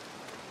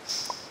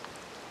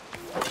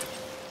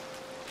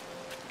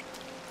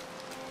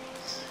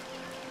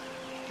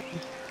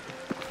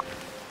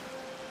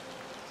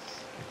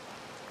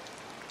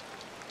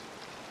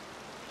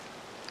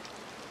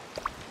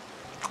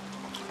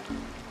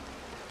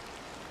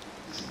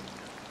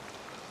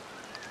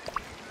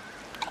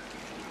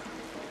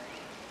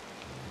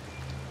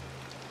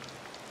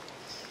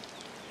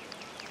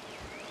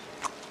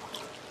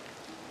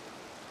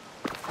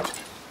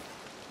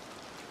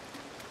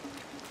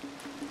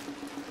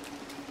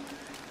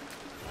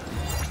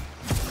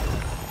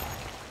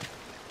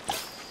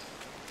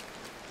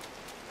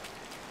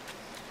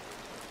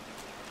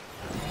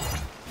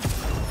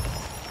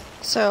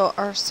 So,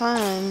 our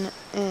son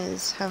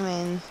is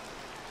having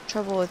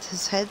trouble with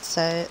his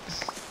headset,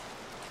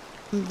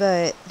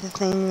 but the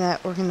thing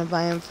that we're going to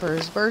buy him for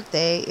his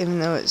birthday, even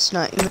though it's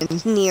not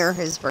even near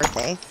his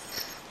birthday,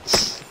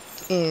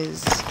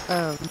 is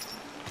a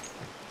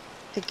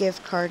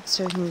gift card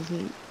so he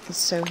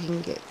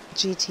can get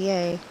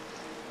GTA,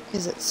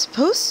 because it's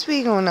supposed to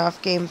be going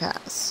off Game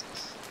Pass.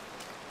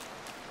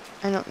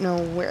 I don't know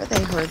where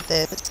they heard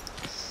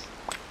this.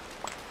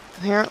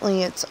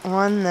 Apparently it's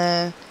on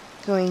the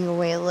going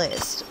away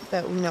list,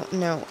 but we don't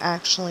know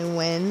actually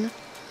when.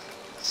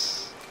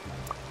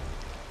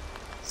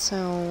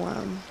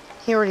 So,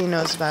 he already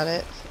knows about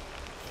it.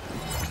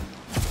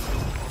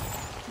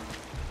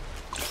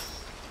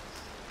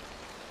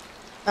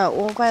 Oh,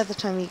 well, by the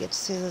time you get to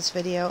see this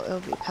video, it'll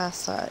be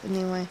past that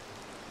anyway.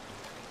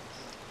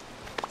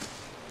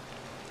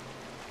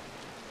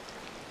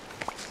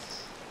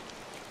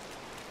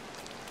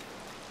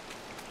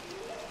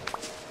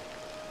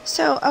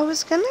 So, I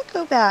was gonna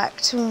go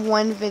back to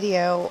one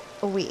video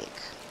a week.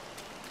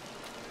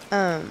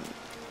 I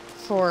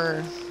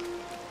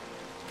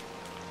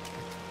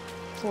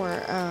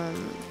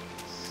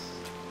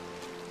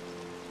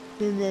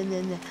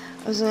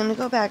was gonna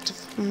go back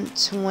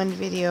to one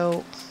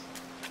video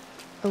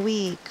a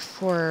week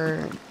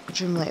for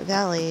Dreamlight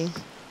Valley,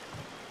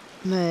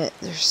 but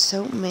there's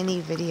so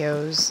many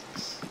videos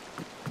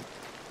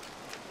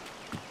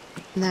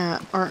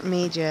that aren't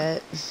made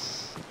yet.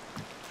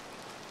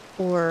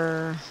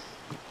 Or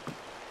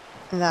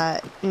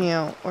that, you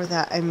know, or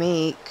that I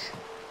make.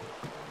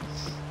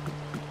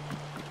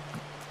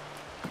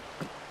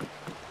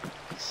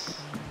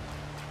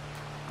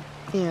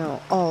 You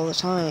know, all the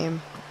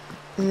time,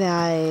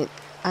 that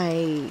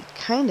I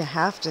kind of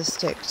have to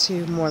stick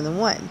to more than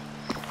one.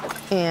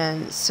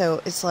 And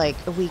so it's like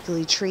a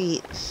weekly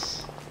treat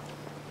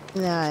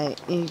that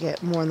you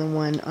get more than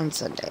one on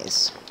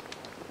Sundays.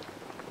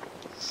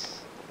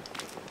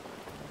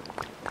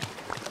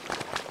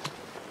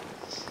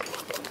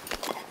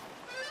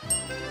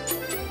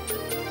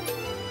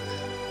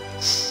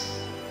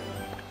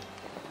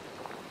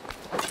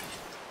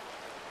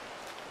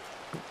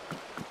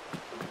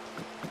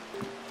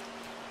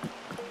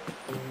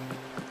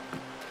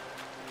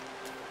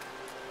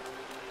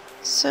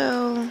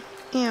 So,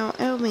 you know,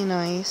 it'll be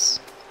nice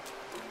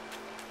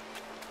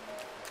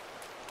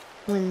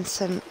when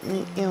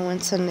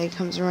Sunday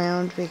comes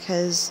around,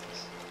 because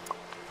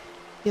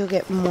you'll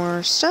get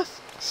more stuff.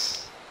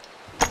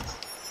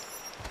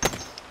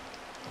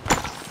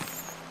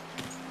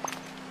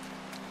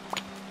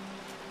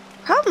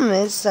 Problem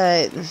is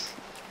that,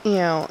 you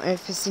know,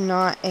 if it's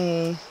not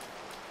a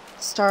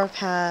Star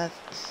Path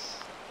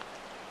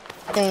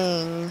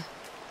thing,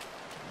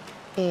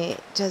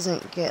 it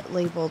doesn't get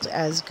labeled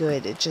as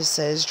good. It just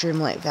says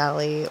Dreamlight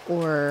Valley,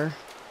 or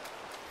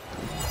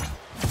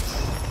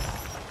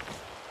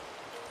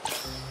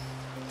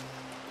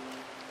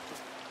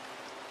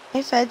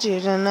I fed you,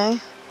 didn't I?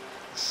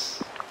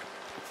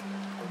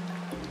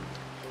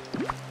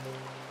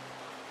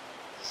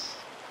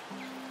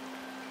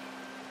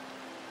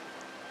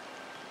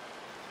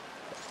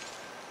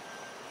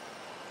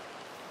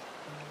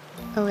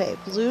 Okay,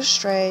 blue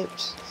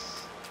striped,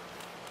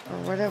 or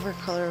whatever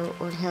color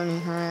we're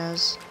counting her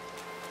as,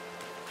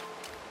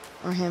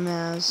 or him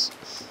as.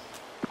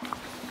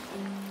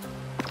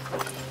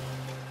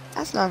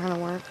 That's not gonna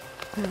work.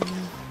 I don't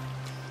know.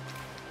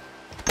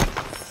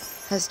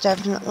 Has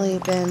definitely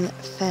been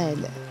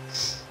fed.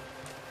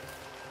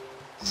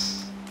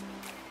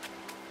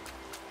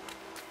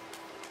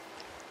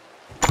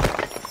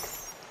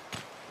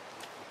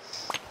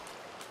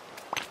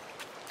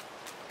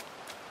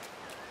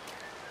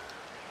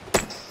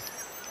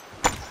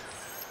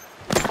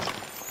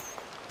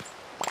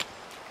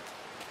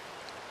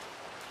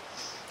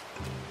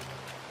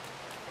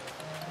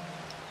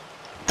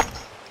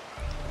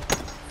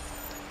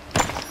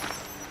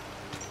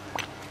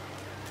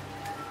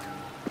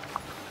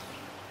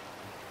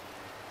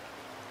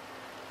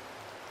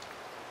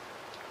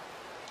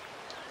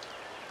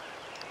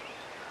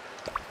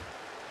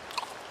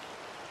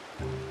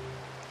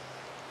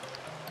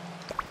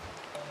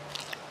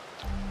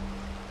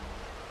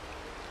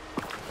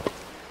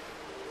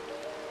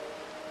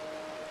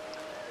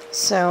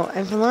 So,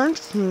 I've learned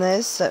from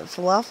this that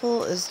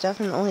falafel is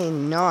definitely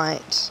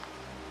not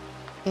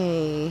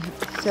a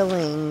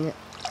filling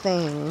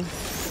thing.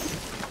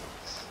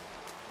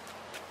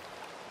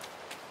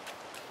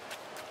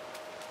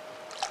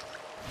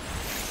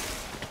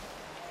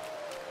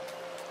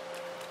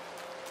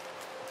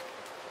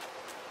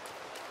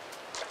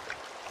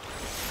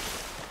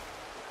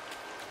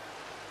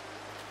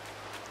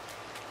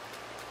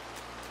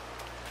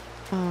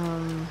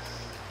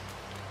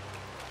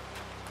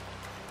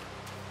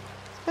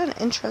 It's got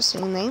an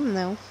interesting name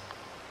though.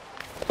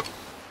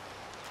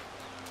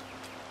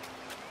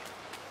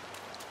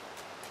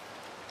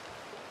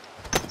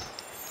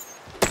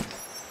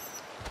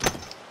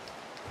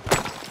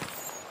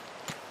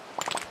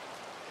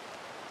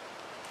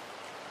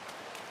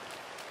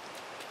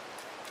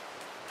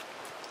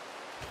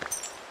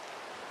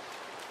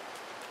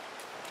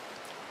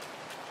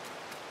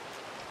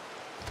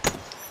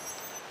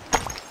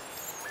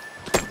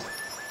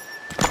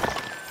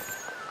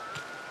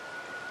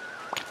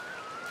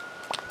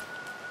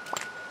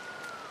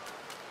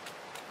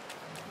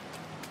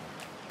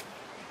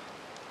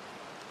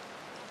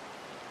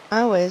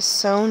 I was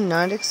so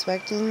not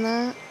expecting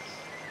that.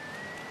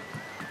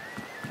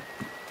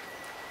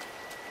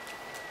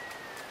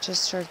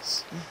 Just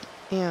starts,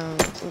 you know,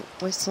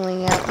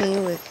 whistling at me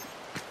with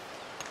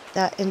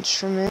that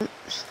instrument.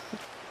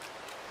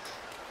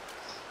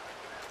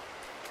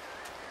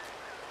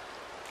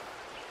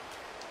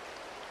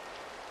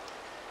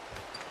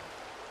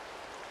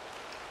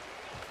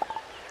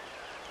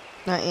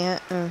 Not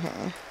yet?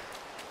 Okay.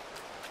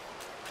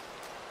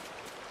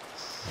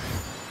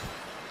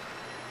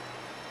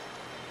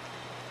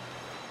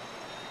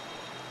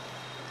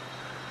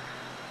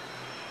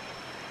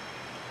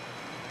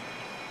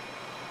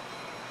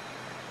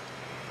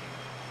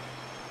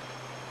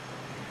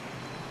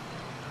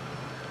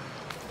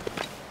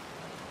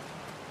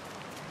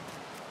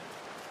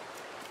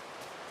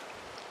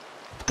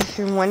 If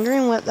you're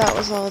wondering what that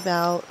was all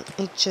about,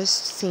 it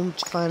just seemed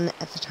fun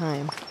at the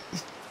time.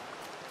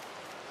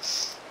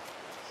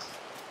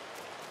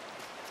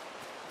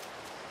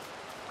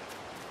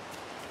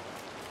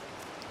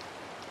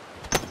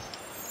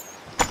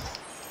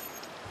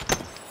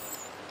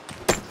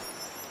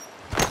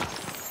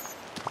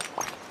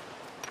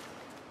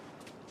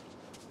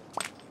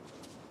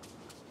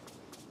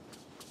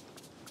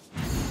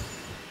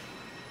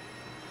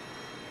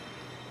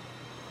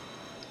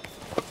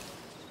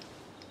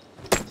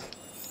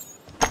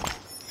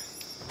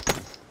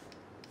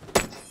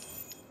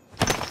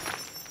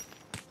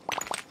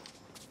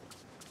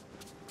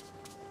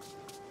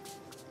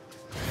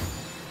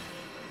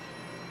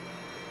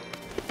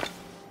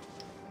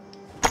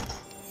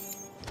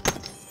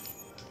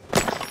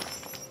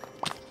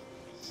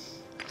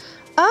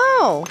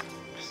 Oh!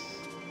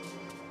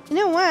 You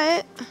know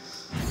what?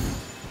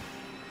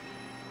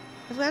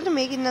 I've got to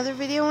make another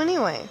video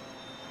anyway.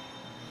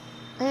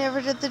 I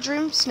never did the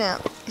dream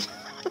snap.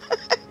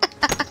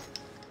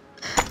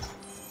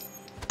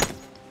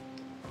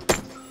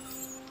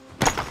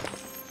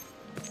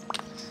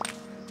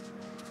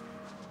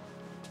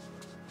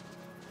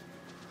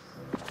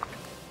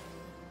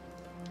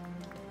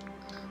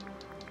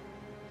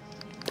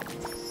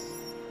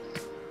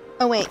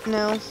 Oh wait,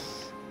 no.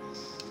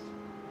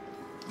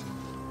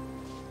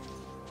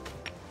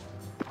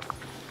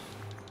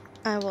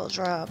 I will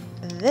drop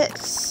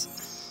this.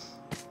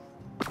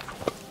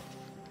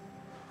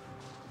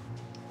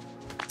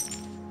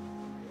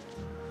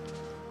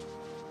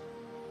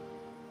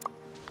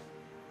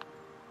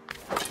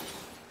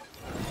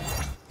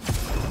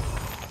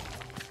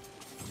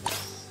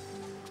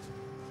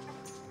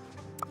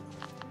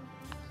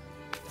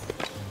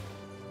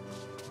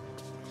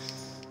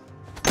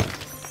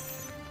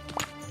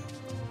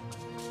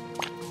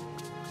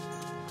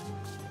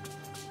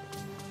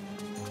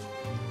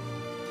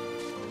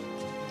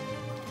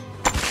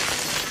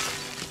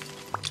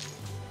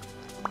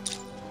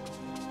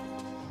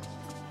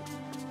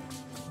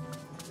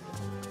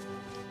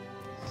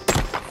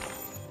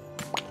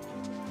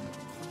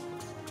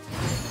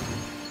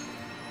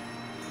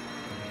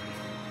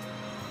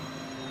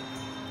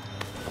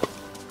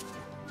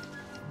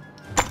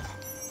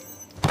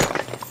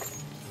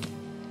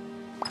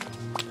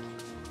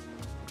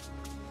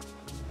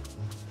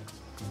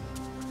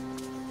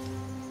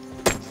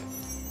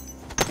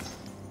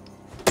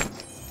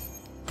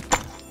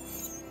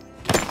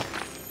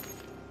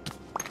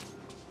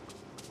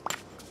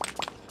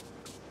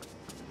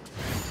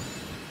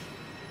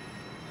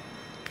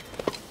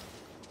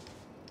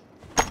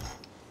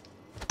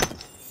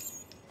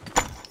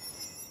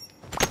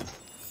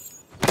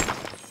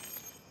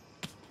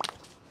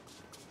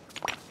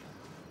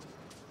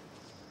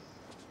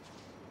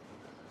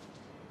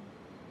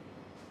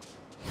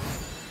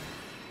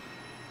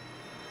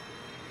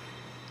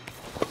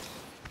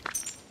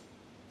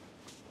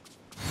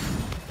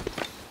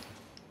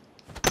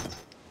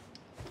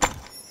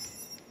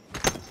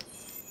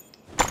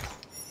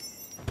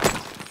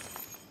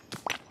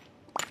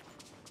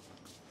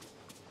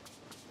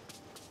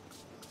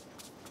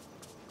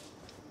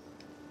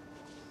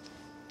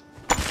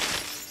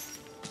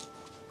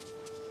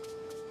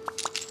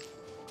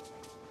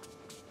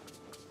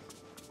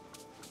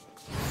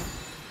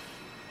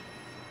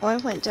 Oh, I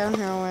went down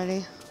here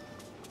already.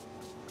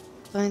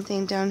 The only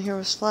thing down here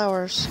was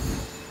flowers.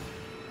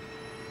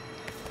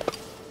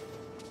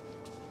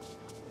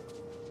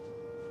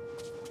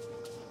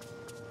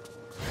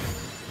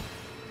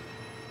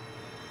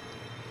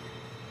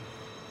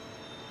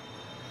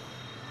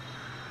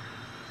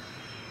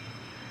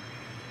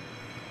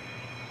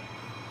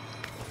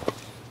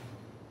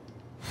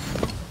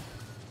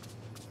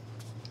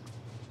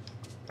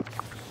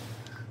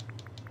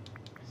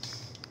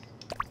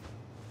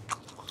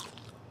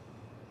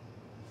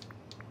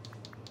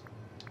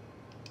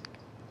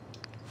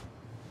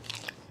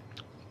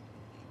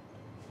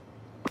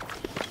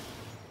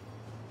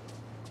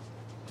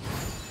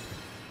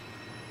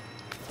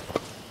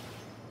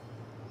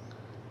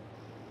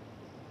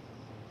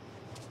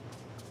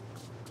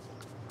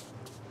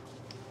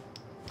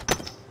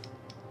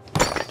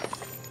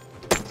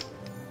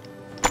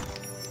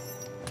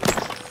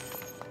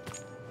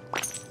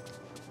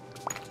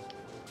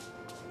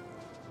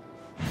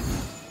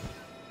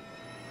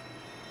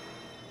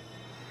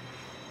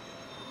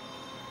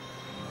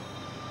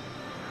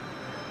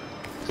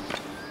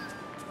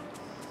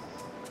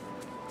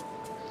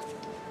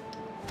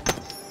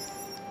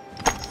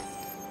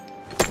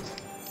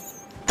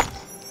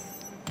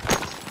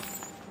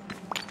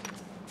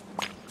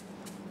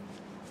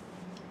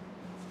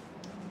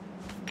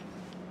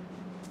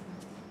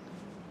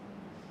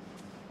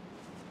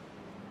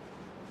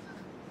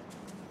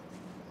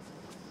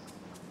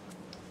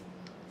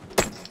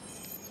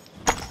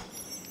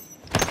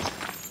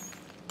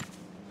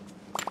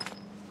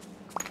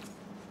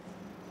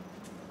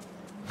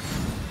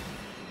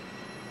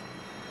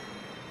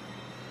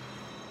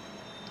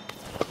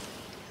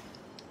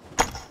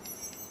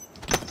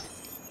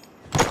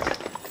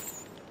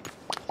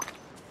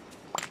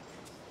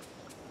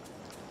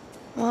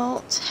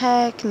 Well,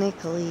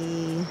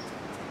 technically,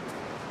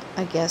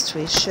 I guess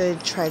we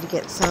should try to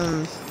get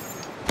some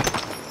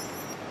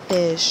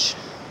fish.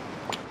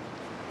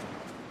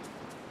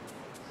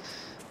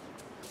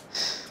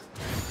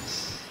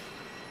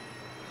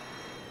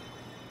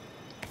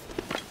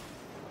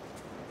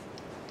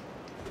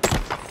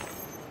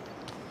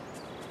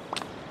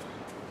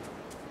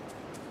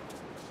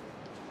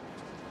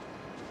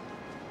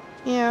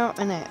 You know,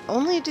 and I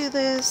only do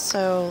this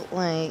so,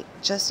 like,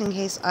 just in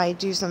case I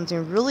do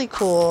something really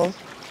cool,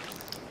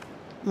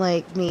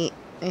 like meet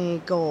a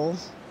goal,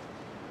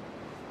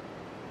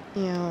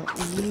 you know,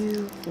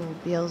 you will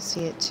be able to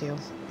see it too.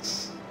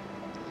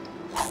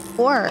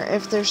 Or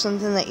if there's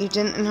something that you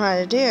didn't know how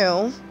to do,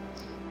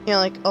 you know,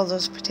 like all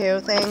those potato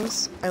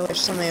things, I wish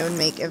somebody would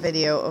make a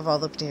video of all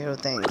the potato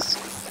things.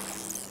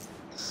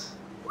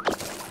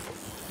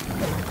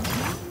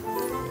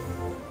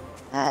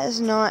 That is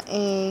not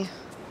a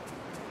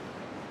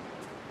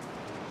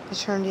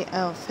eternity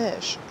out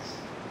fish.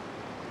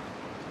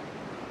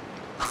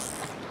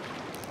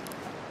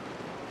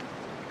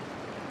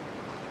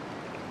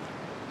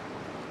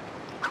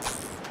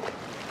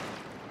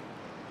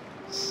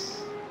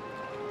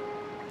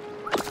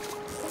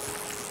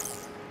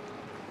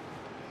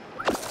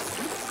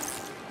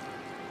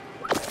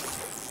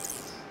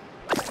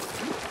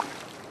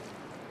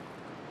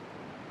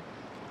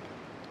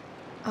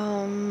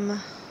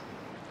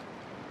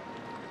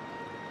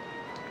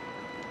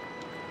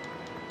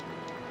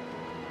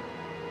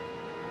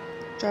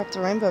 Drop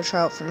the rainbow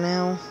trout for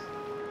now.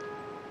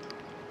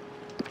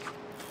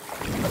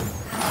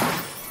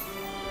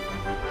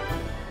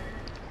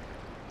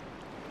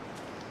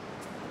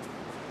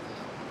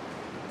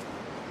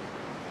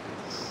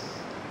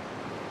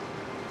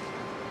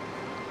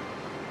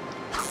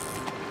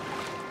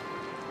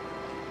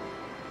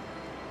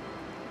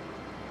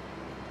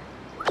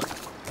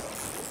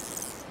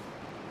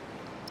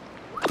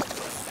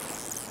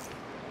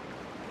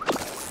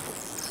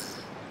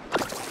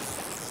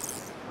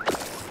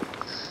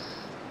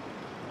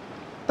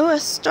 Oh, a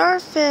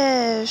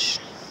starfish!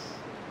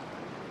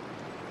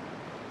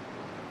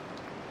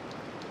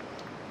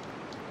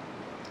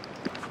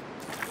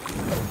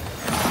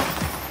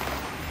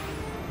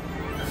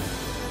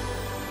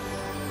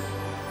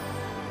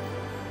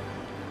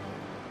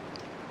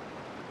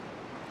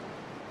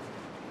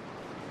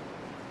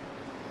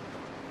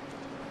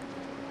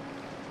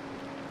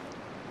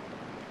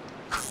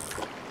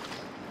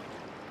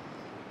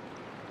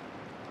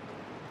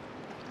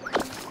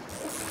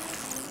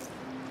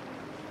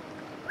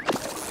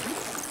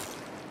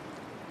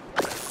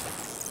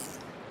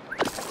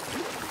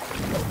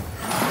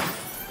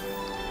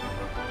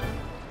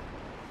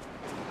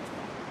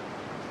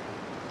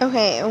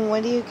 Okay, and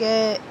what do you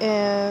get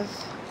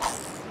if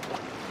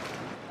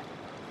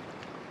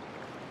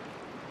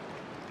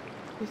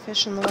you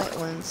fish in the white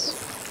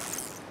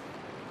ones?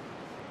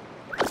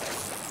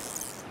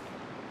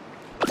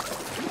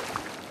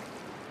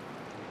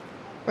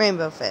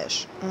 Rainbow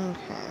fish.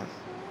 Okay.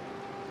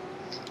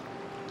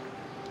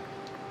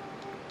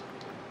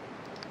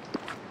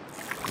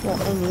 Well,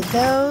 I need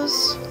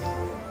those,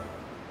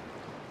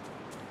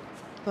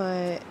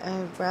 but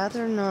I'd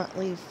rather not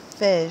leave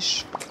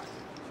fish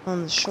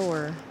on the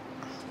shore.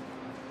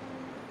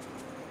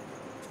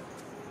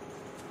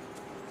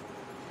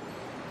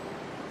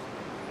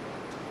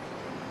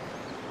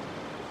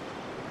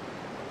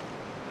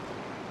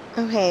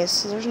 Okay,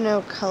 so there's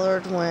no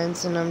colored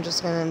ones, and I'm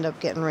just gonna end up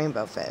getting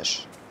rainbow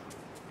fish.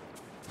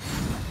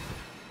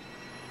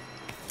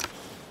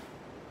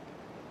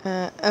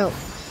 Oh.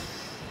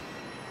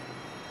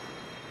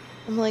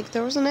 I'm like,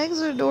 there was an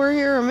exit door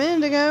here a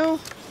minute ago.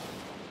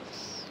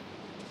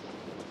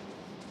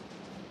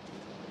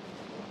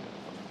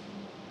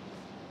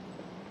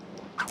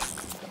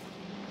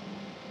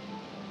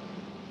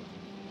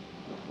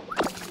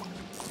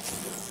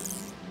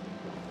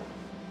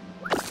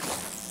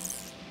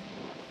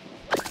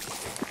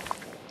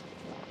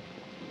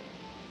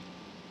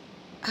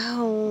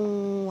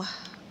 Oh,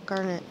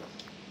 garnet.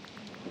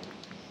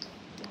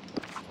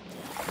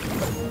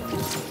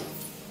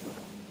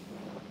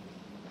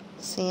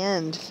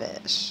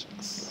 Sandfish.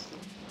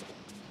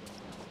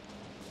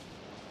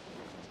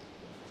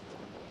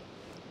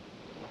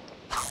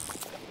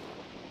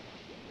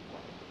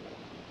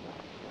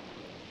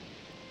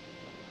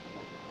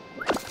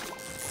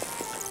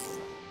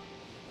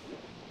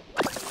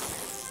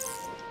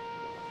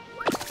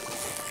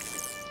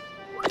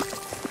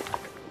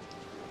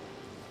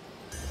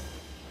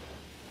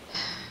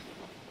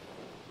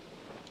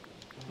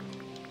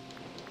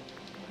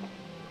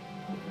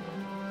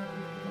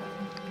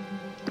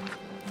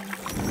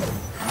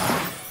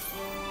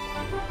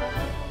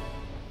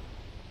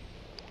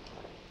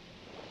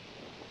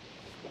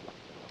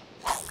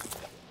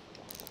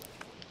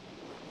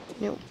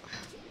 Nope.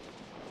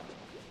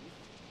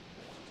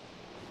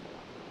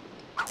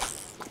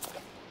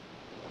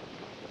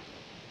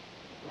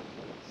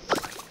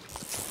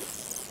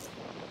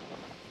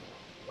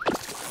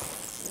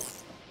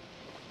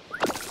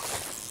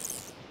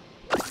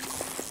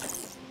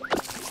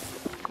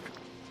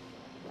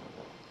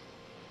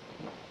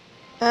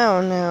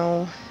 Oh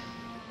no.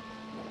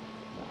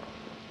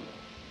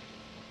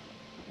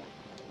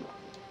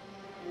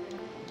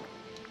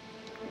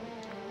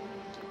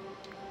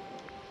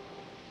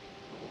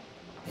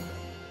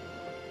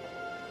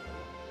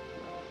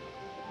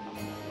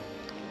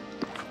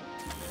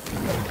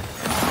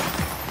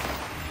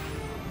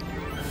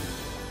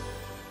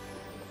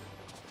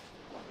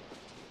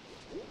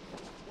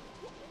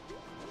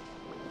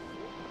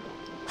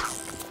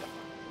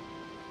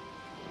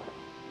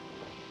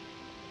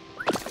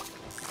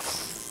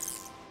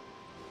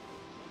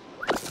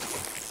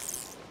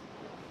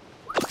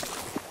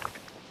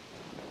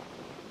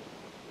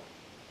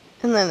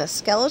 And then a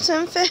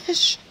skeleton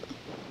fish?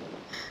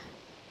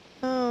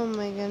 Oh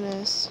my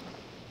goodness.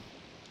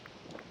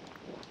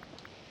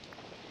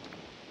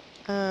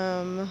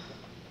 Oh,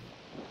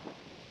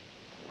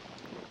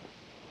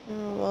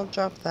 we'll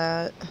drop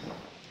that.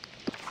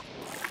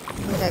 I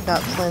think I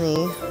got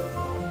plenty.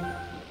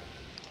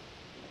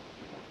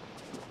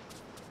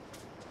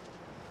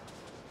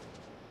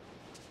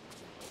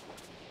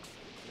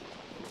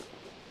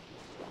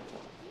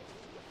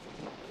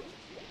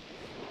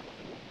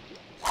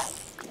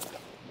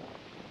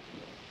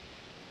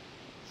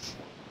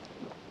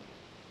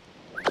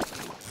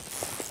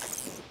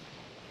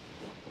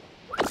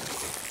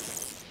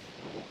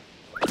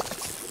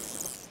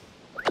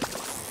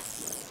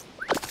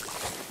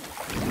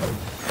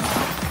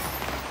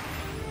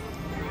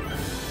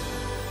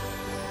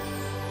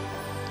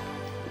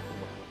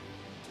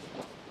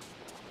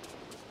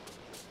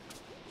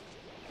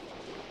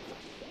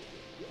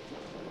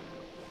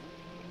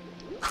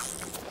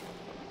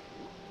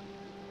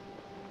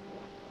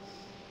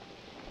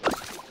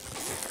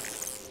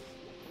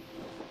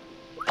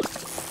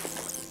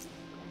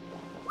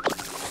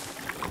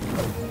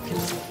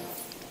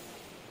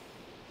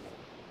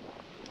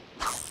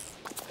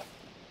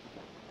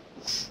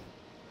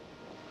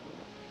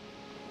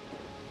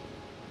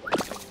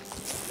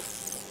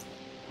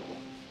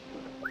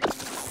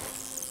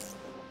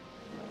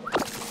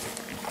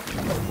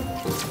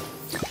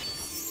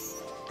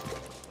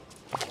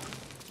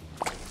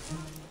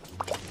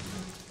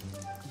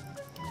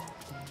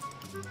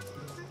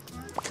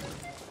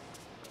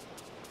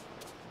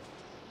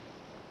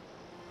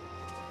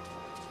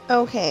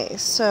 Okay,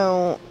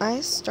 so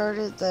I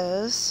started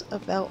this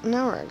about an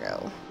hour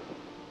ago.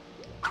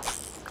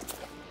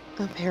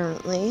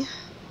 Apparently.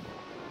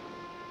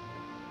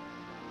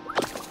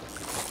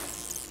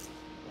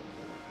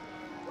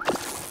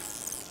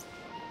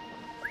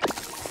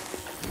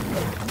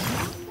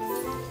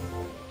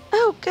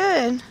 Oh,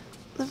 good.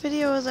 The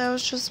videos I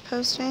was just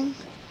posting.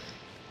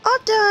 All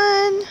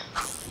done!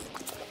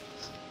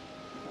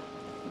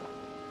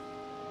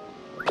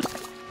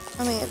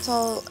 I mean, it's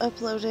all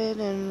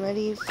uploaded and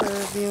ready for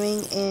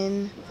viewing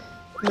in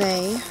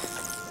May.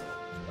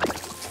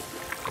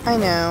 I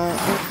know,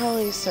 you're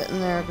probably sitting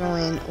there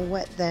going,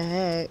 what the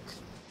heck?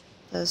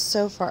 That's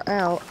so far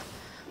out.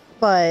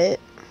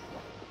 But,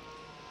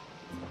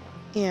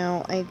 you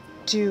know, I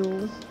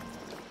do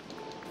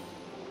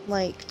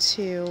like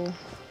to,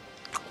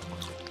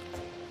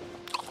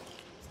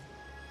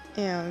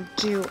 you know,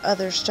 do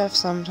other stuff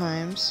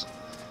sometimes.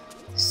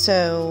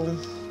 So,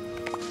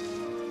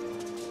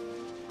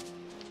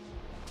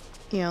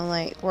 you know,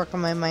 like work on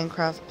my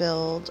Minecraft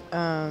build,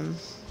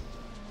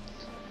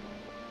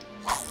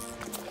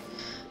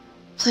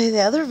 play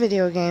the other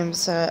video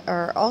games that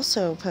are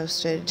also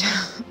posted.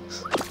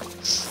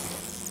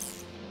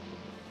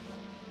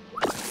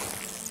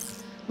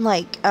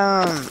 Like,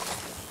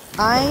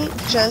 I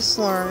just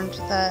learned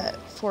that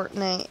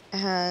Fortnite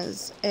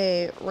has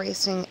a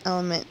racing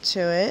element to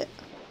it,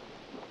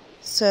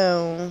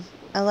 so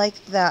I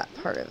like that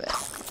part of it.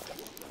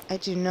 I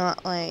do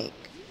not like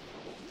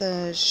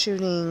the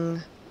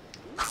shooting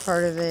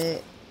part of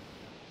it.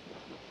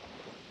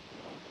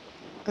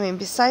 I mean,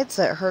 besides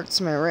that, it hurts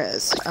my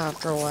wrist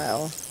after a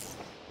while.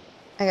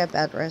 I got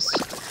bad wrist.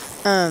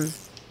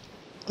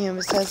 You know,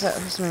 besides that,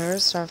 it hurts my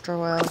wrist after a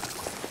while.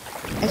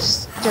 I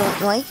just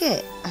don't like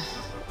it.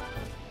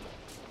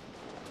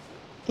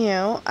 You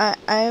know,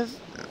 I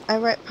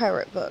write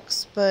pirate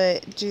books,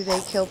 but do they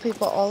kill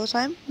people all the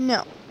time?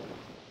 No.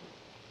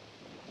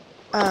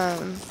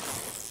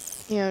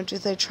 You know, do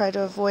they try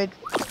to avoid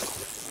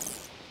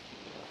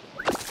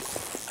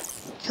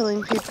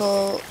killing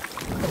people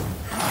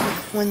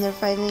when they're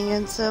fighting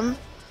against them?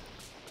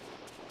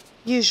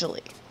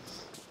 Usually.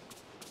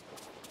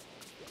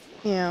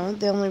 You know,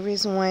 the only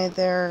reason why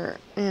they're,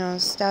 you know,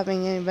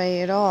 stabbing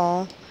anybody at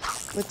all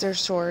with their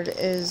sword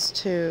is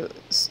to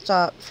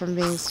stop from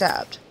being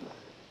stabbed.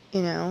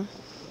 You know?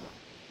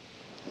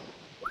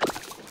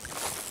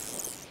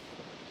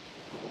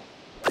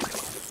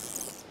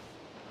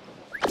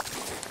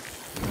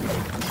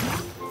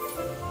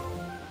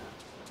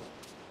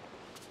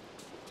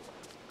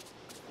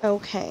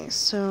 Okay,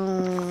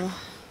 so...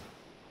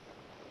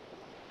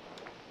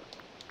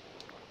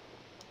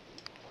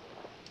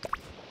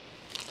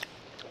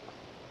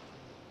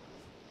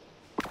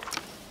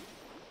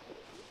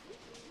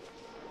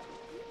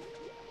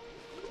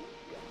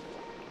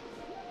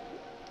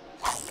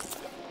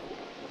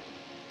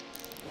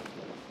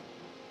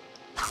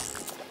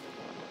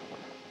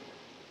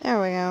 There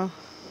we go.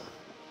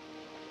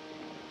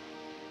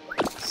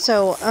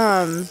 So,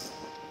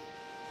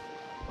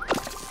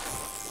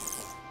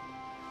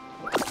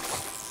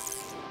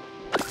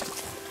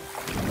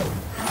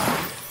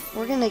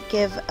 we're gonna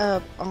give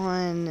up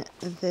on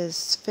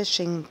this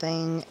fishing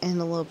thing in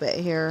a little bit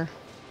here.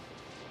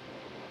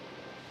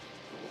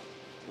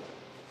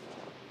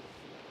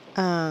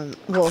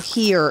 Well,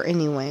 here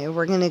anyway.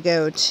 We're gonna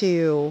go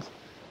to...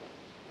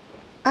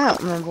 I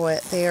don't remember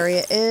what the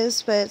area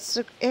is, but it's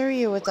the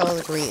area with all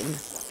the green.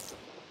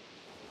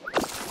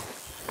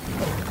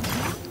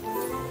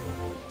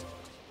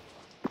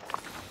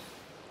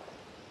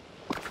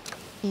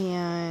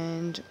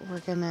 And we're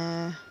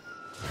gonna...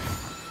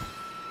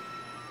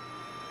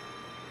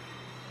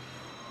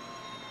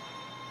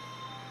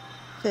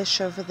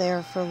 fish over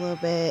there for a little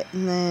bit,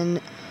 and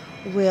then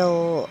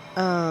we'll,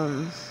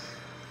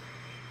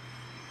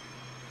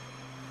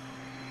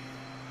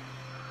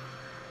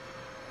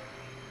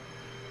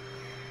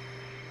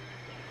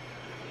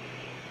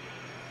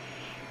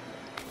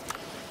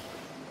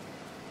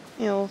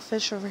 you know, we'll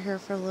fish over here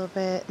for a little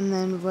bit, and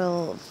then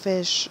we'll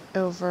fish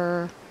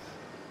over,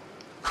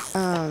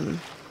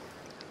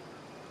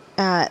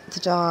 at the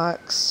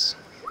docks,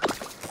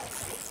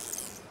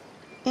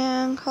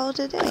 and call it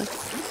a day.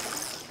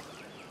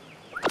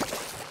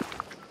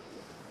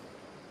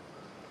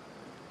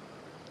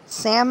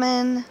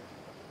 Salmon?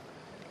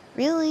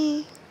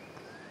 Really?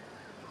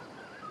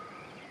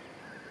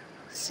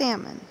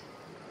 Salmon.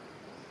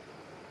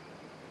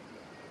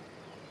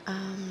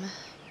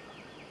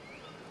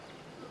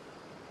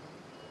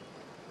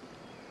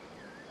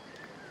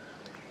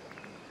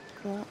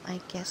 Well, I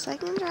guess I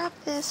can drop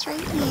this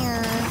right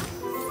here.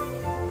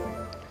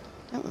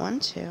 Don't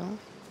want to.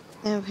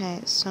 Okay,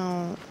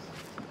 so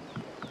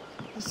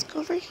let's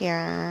go over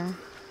here.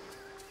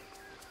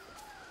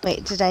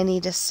 Wait, did I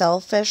need to sell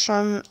fish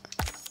from...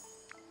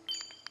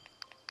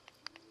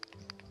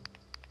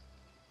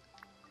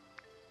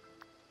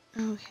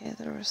 Okay,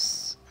 there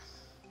was...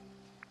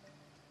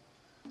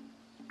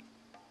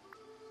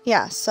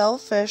 Yeah, sell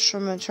fish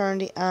from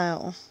Maternity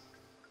Isle.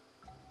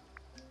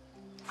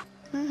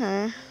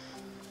 Okay.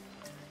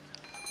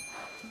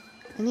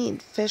 I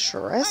need fish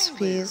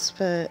recipes,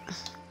 but...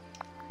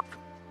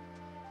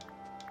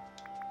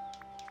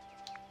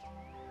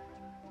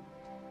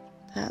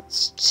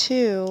 That's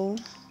 2.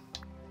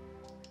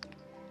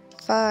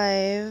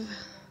 5.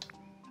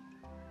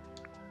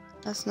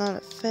 That's not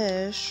a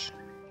fish.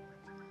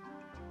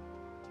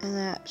 And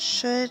that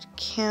should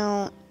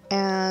count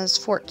as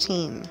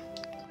 14.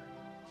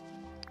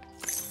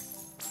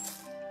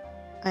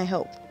 I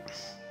hope.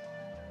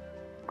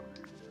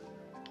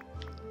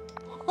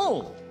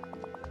 Oh!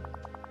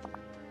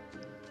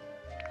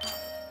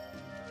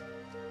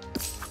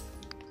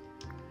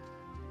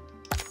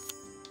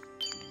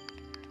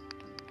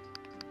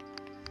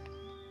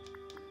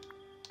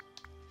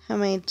 How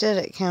many did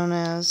it count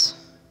as?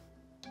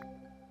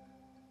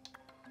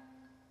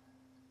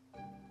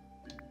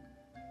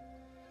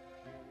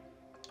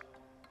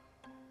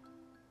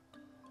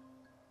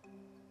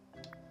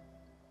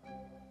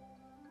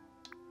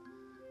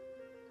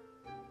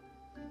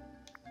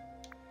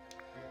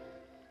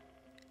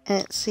 I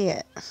didn't see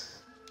it.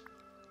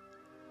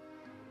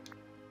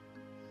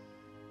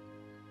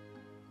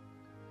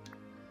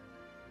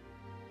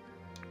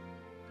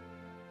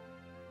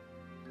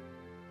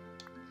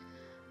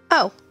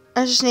 Oh,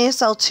 I just need to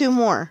sell 2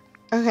 more.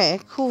 Okay,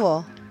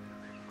 cool.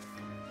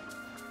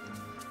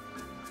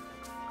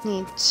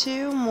 Need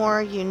 2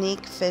 more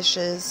unique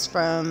fishes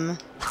from...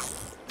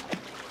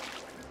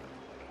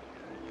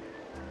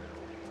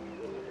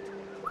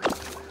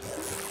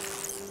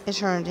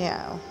 Eternity.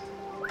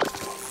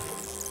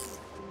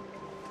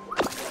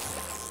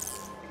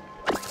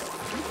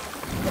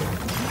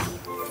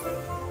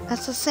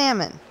 That's a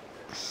salmon.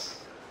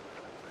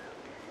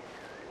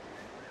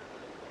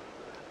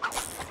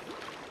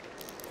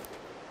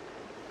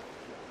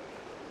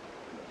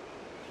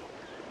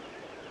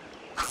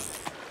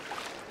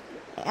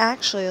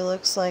 Actually, it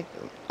looks like,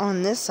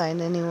 on this side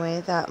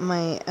anyway, that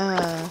my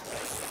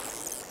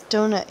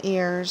donut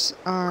ears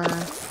are...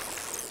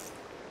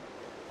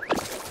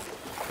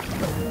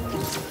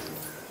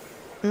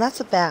 And that's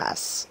a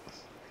bass.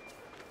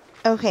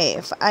 Okay,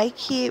 if I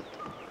keep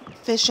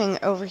fishing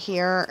over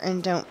here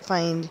and don't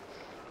find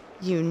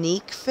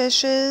unique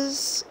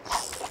fishes,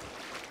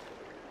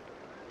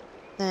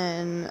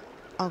 then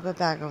I'll go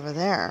back over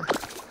there.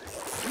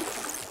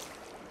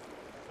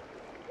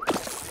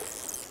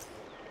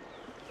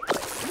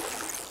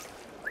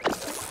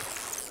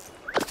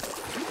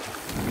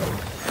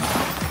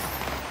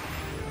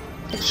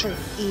 Picture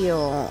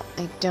eel.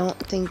 I don't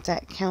think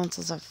that counts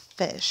as a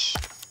fish.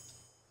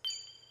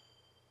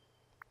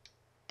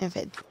 If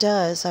it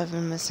does, I've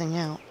been missing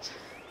out.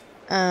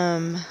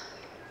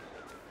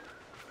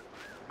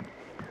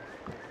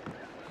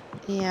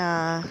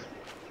 Yeah.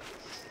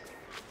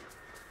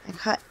 I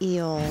caught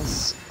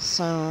eels,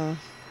 so...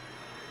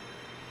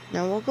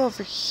 Now we'll go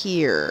over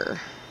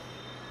here.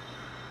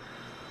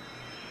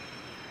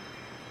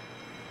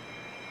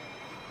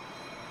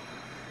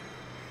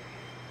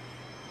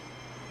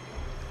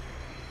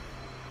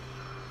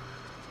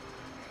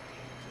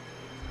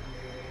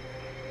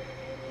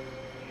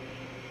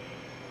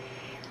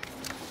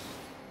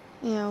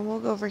 Yeah, we'll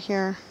go over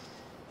here.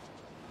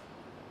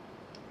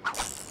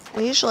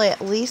 We usually at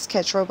least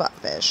catch robot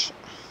fish.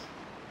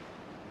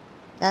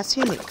 That's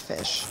unique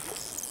fish.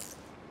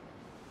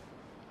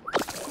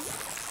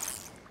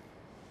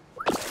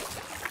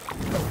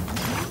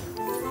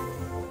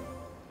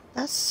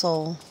 That's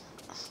soul.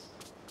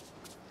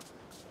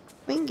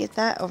 We can get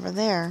that over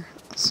there,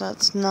 so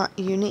it's not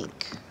unique.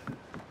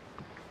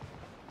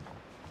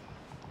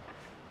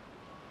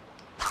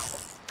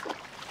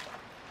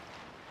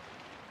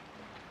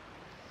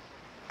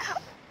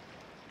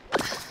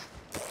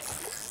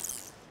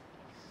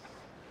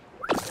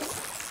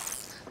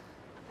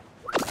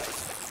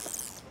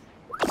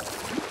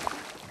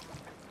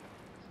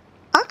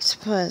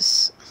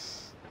 Octopus.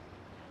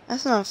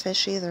 That's not a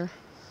fish either.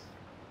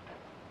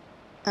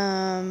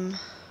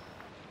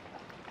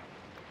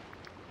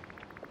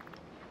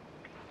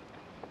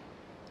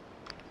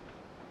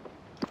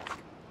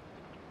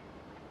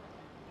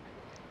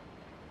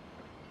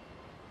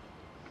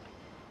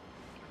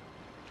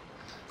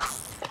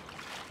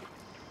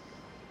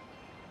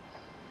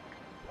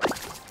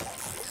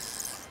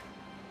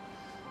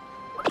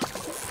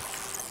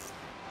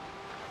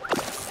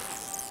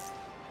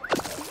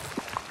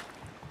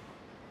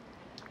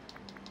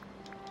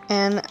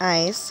 And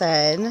I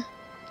said,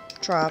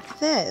 drop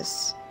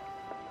this.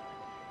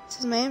 It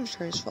says my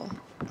inventory's full.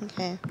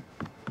 Okay.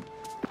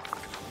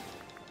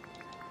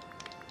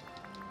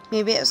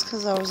 Maybe it was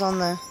because I was on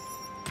the...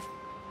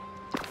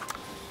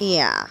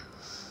 Yeah.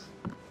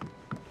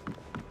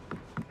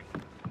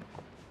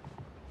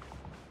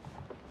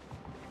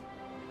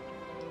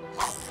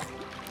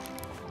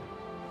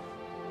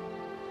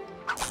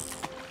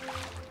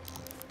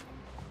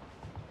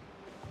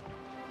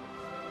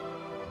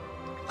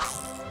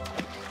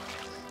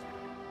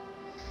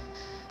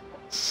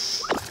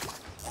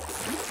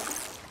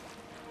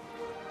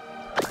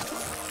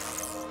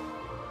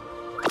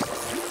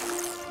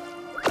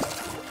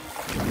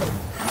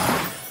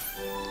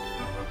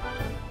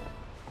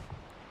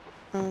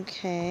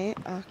 Okay,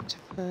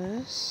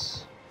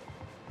 octopus.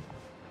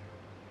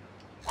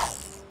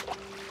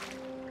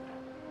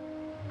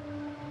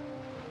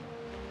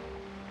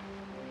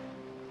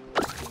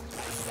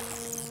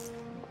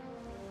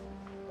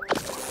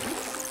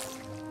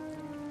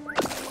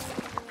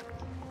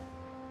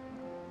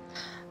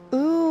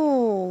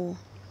 Ooh.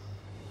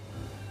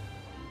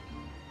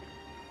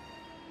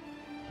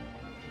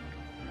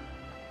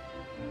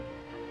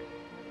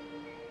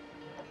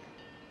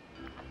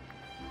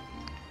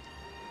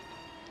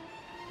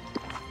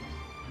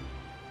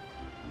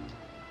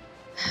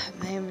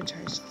 My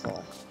inventory's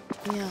full.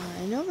 Yeah,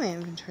 I know my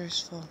inventory's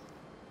full.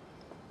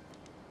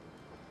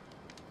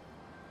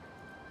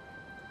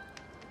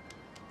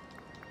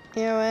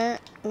 You know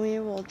what? We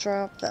will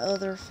drop the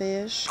other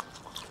fish.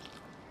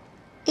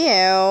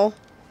 Ew.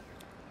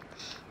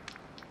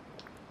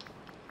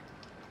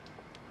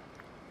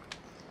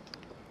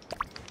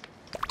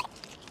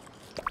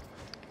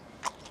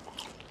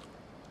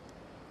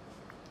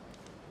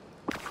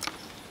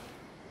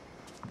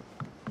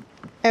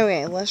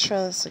 Okay, let's try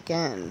this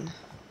again.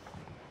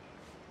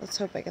 Let's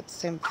hope I get the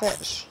same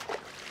fish.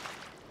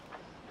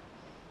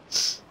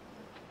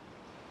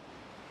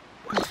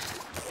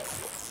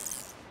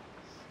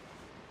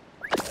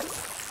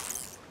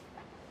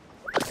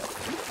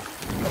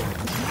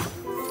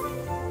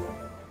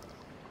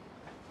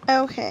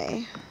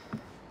 Okay.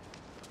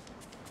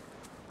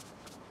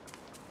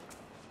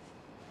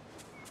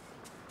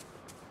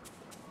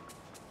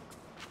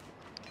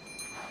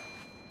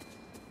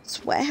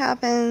 So what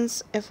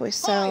happens if we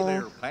sell... Hi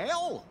there,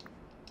 pal.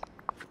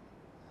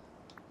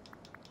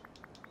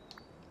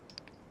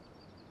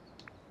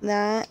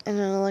 that and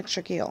an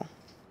electric eel?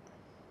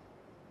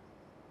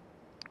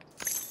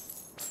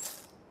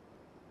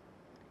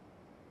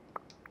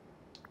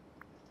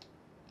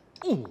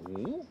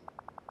 Ooh.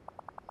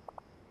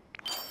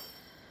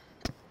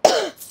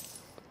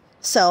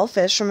 Sell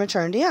fish from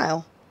Eternity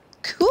Isle.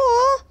 Cool!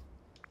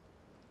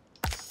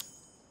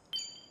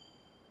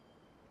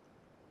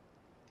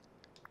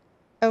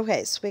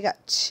 Okay, so we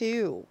got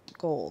 2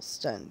 goals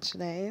done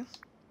today.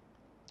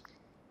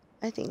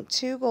 I think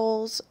 2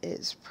 goals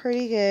is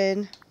pretty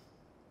good.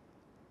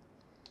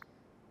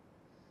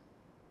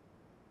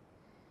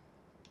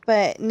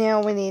 But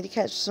now we need to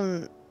catch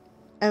some...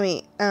 I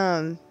mean,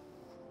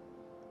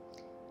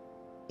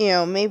 you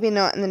know, maybe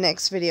not in the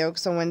next video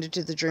because I wanted to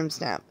do the Dream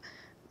Snap.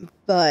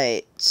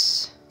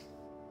 But...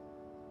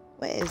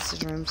 what is the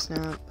Dream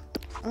Snap?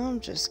 I'm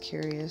just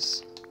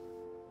curious.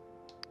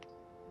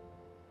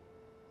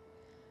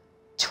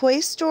 Toy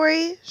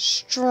Story,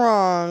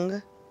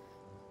 strong,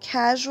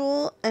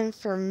 casual, and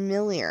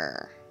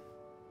familiar.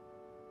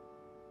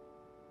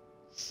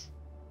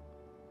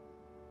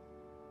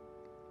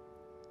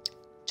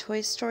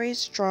 Toy Story,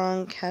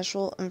 strong,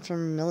 casual, and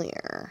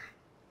familiar.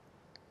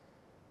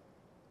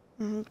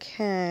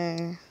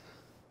 Okay.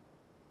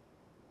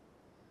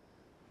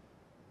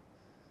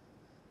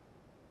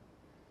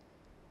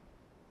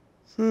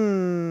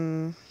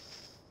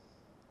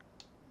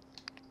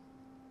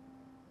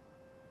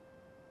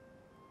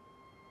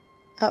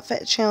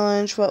 Outfit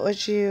challenge. What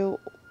would you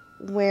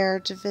wear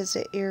to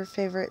visit your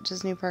favorite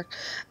Disney park?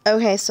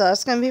 Okay, so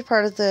that's going to be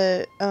part of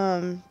the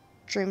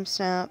Dream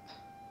Snap.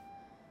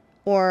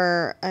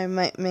 Or I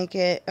might make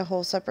it a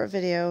whole separate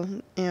video,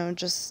 you know,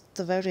 just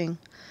the voting.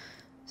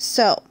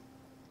 So,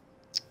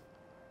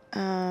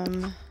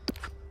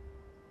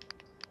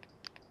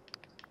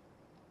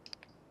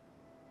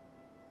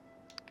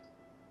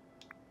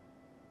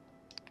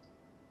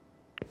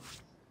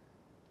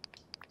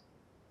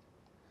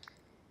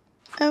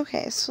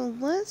 okay, so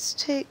let's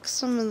take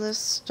some of this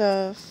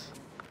stuff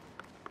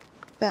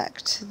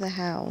back to the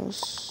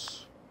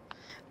house.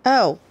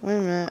 Oh, wait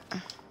a minute.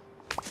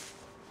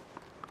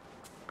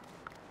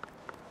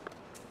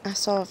 I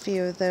saw a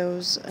few of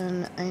those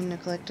and I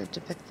neglected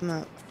to pick them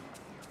up.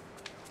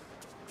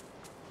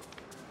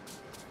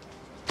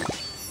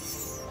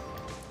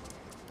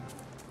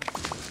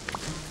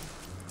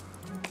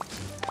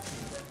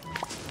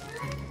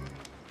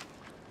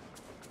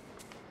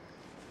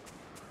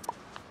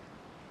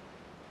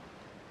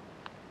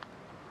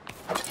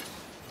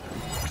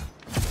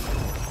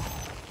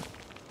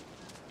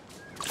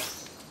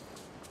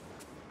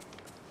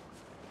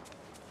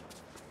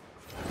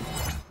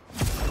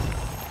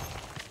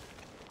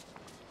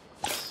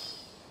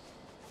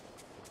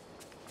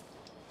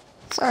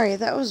 Sorry,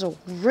 that was a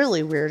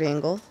really weird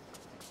angle.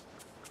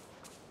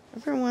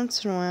 Every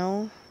once in a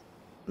while,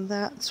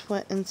 that's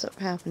what ends up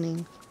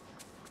happening.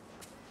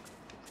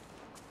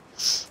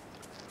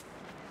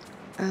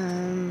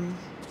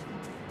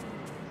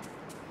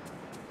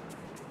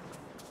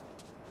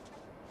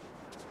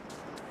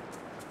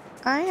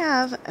 I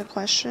have a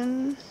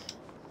question.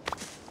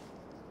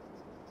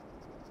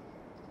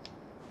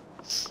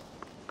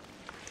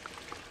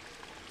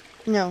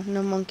 No,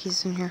 no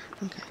monkeys in here.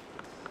 Okay.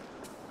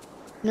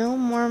 No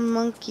more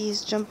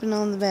monkeys jumping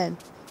on the bed.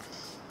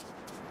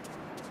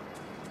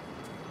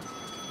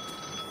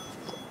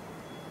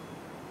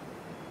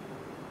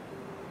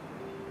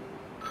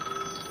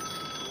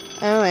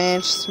 Oh, wait,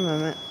 just a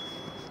moment.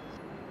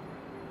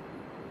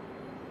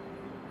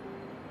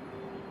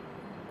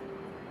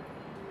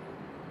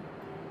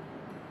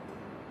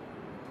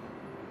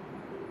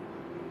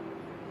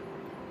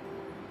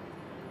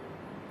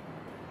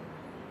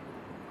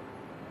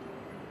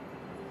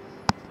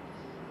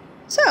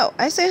 So,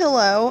 I say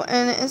hello,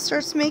 and it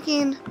starts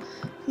making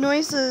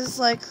noises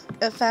like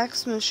a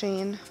fax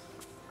machine.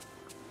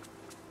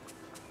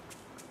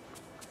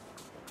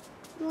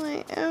 I'm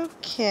like,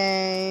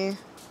 okay.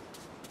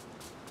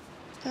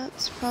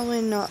 That's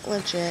probably not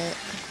legit.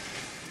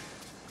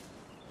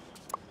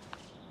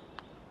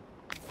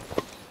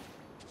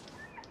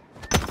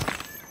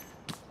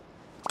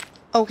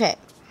 Okay.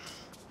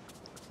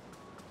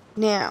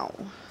 Now.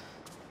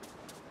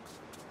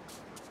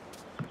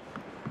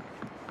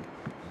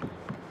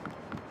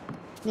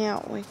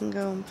 Now we can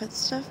go and put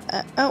stuff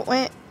at... oh,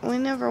 wait. We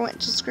never went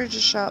to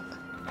Scrooge's shop.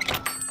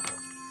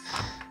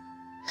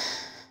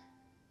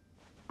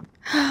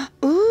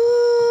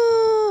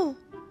 Ooh!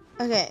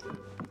 Okay.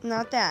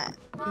 Not that.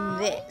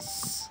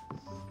 This.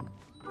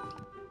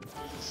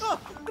 Oh,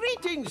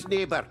 greetings,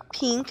 neighbour.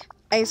 Pink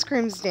ice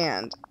cream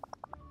stand.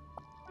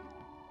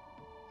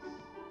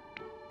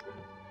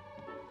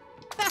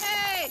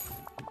 Hey!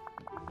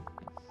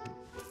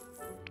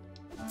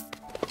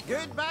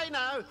 Goodbye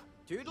now.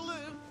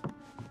 Toodaloo.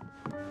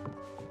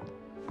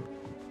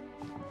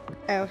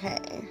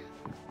 Okay.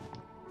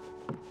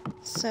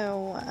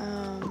 So,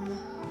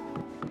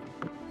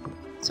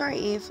 sorry,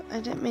 Eve. I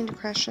didn't mean to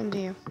crash into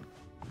you.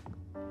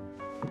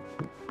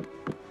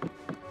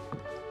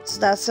 So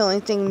that's the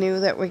only thing new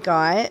that we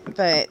got,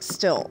 but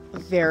still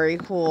very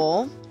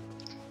cool.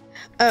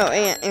 Oh,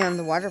 and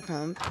the water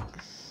pump.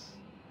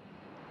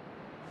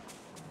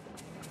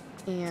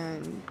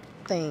 And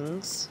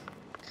things,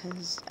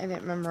 because I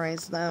didn't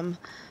memorize them,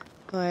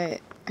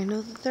 but I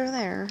know that they're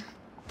there.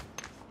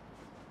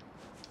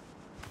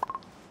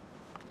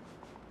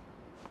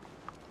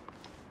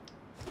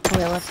 Oh,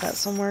 I left that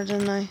somewhere,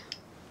 didn't I?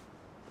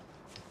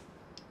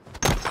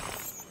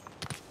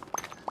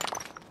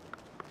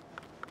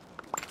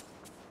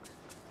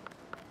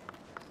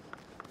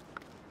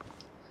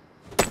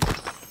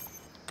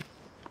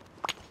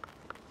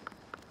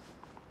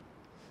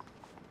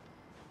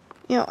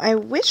 You know, I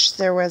wish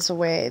there was a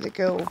way to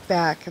go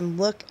back and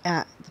look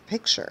at the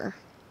picture.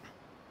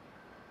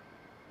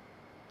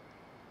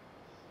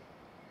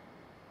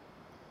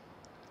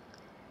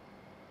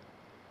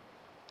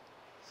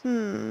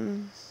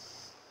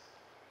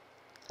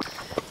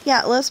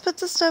 Yeah, let's put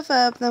the stuff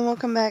up, then we'll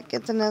come back,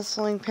 get the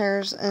nestling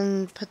pairs,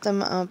 and put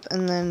them up,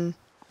 and then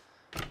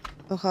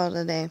we'll call it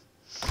a day.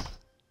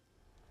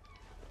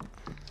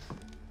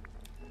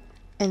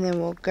 And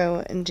then we'll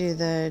go and do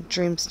the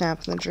dream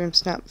snap and the dream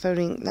snap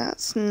voting.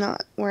 That's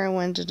not where I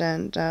wanted to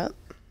end up.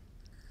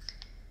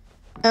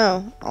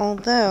 Oh,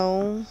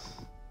 although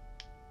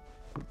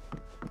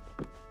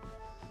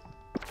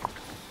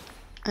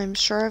I'm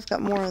sure I've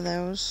got more of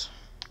those.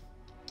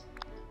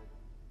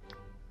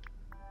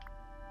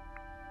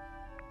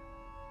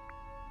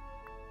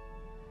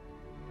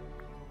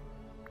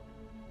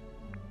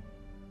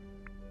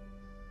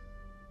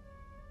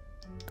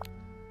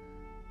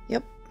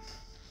 Yep.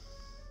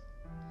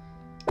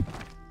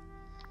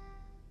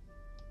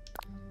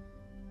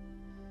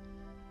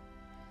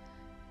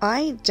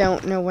 I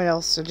don't know what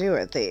else to do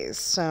with these,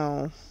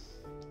 so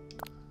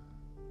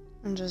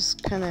I'm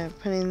just kind of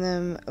putting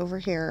them over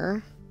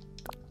here.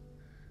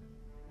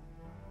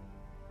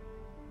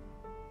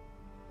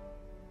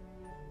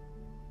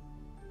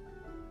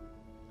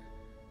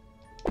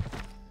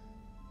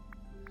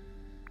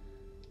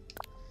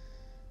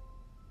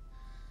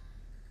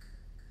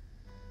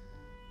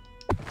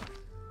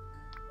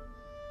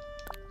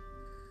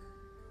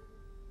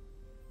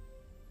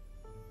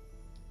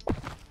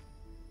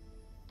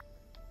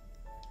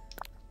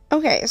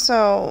 Okay,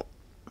 so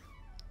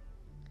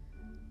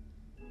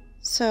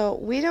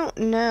we don't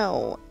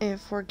know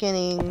if we're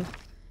getting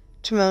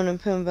Timon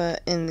and Pumbaa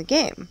in the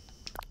game.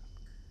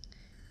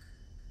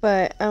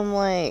 But I'm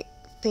like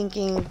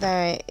thinking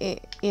that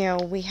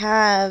we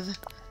have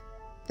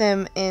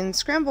them in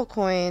Scramble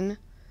Coin,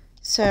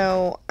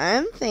 so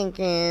I'm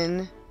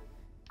thinking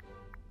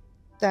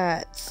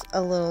that's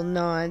a little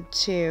nod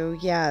to,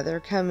 yeah, they're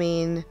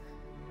coming,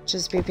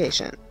 just be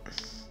patient.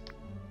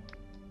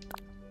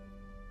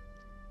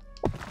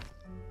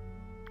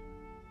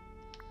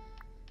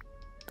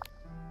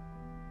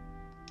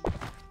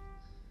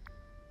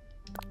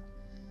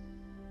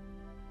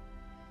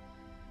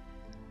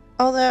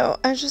 Although,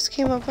 I just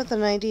came up with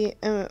an idea,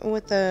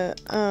 with a,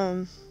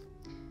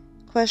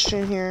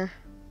 question here.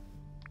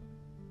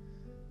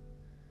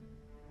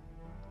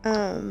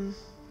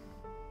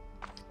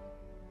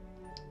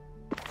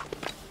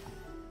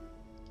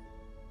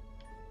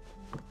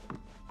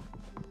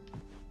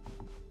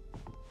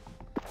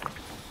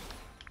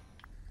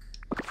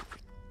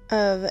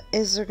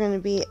 Is there going to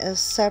be a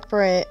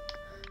separate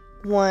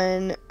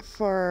one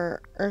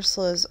for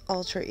Ursula's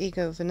alter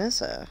ego,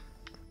 Vanessa?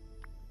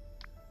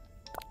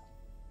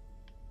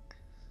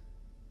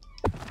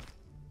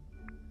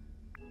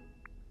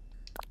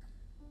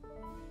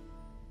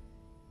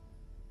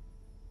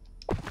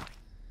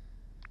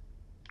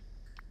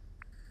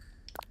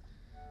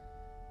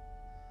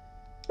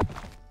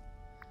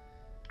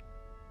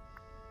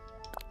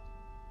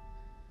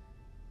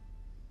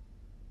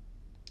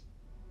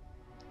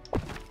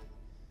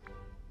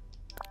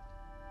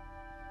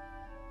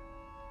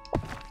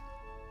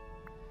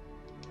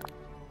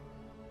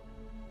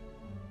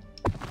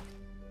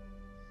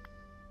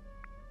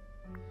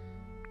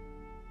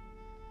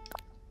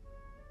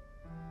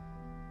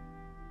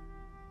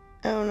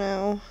 Oh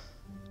no.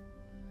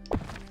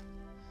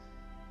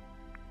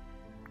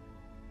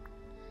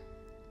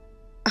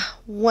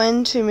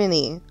 One too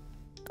many.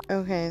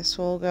 Okay,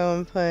 so we'll go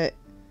and put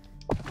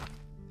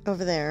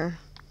over there.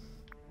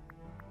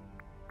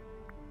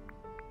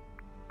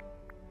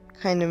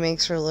 Kind of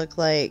makes her look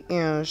like,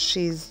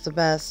 she's the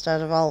best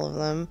out of all of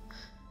them.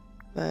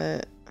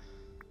 But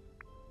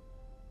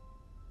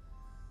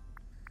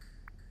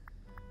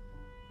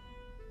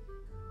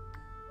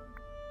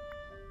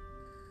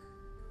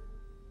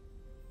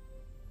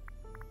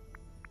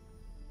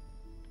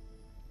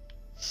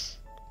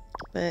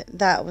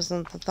that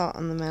wasn't the thought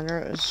on the matter.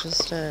 It was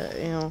just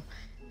to,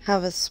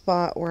 have a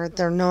spot where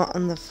they're not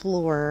on the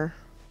floor.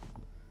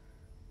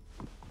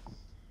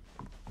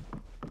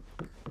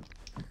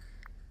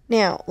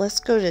 Now, let's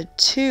go to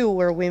 2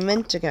 where we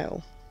meant to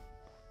go.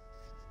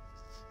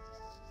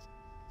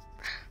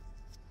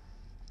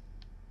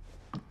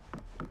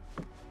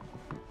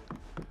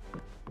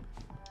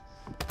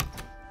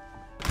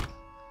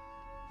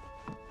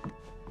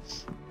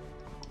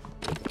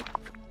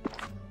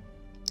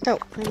 Oh,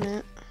 wait a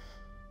minute.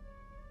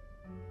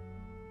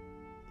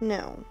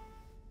 No.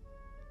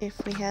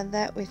 If we had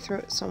that, we threw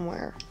it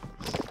somewhere.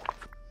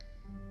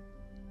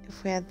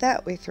 If we had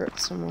that, we threw it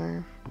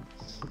somewhere.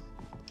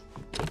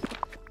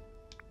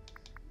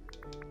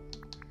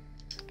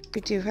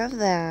 We do have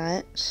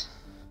that.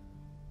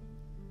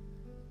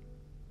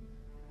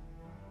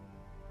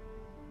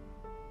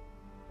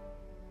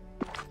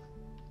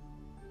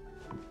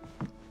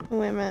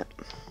 Wait a minute.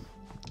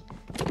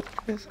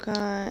 We've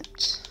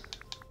got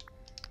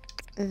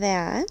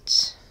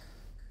that.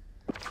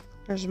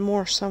 There's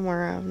more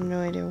somewhere. I have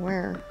no idea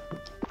where.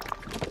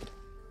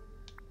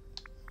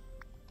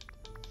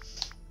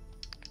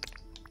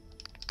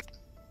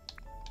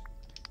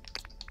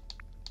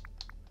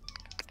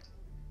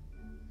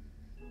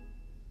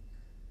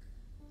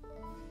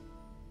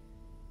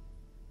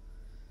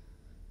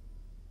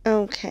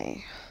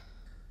 Okay.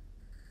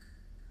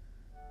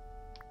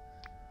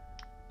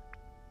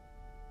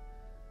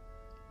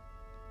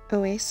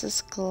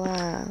 Oasis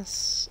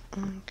glass.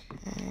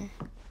 Okay.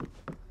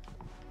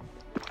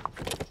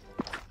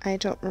 I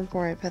don't remember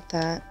where I put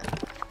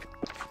that.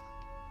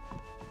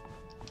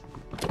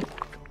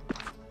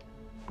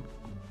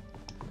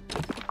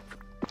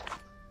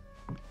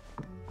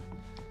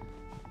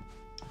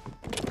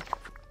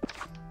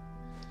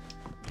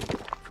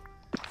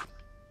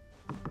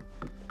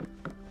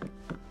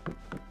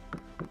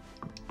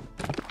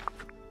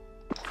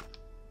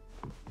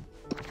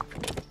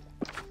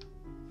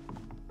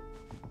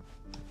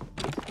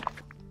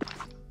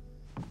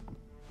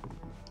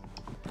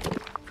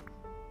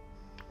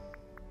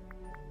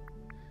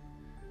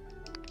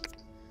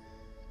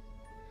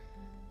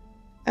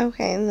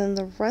 Okay, and then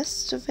the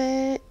rest of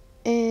it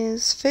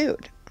is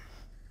food.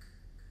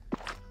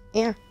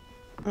 Yeah.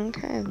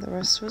 Okay, the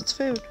rest of it's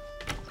food.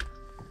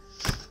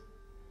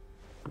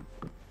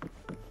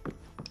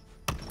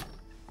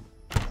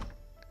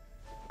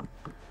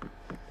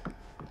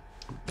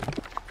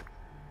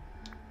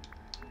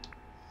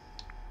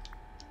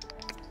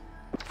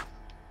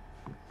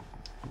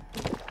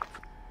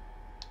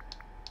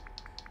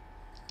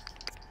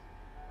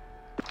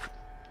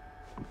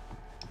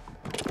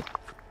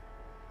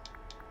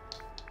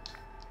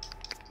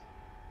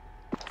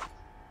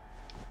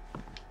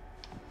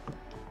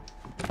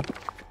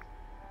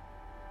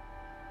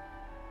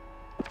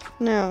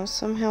 No,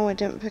 somehow I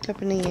didn't pick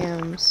up any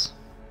yams.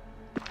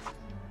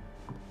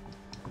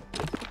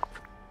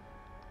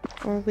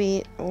 Or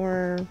wheat,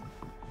 or...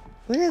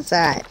 What is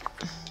that?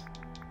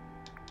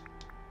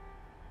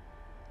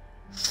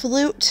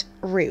 Flute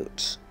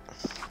root.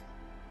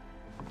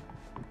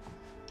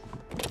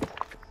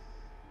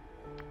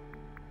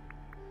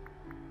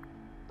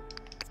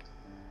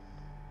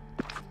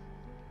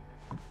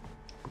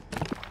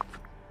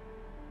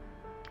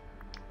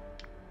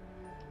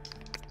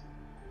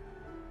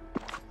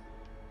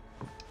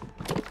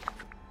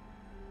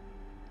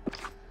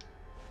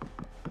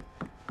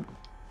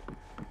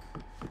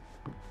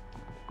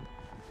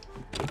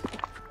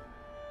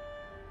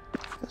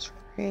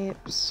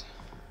 Grapes.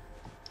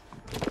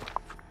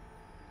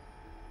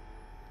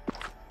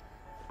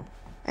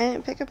 I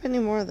didn't pick up any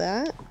more of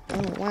that.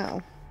 Oh,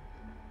 wow.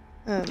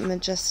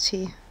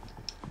 Majesty.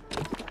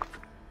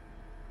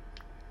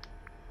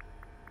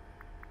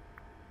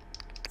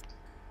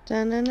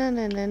 Okay,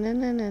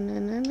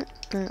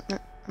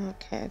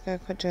 I gotta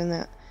quit doing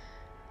that.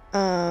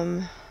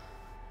 And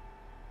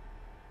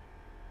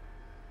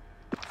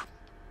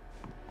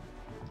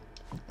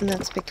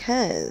that's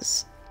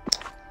because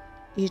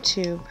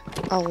YouTube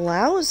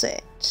allows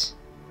it,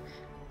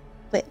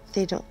 but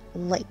they don't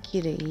like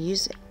you to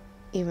use it,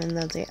 even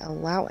though they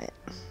allow it.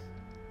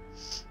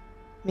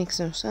 Makes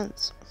no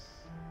sense.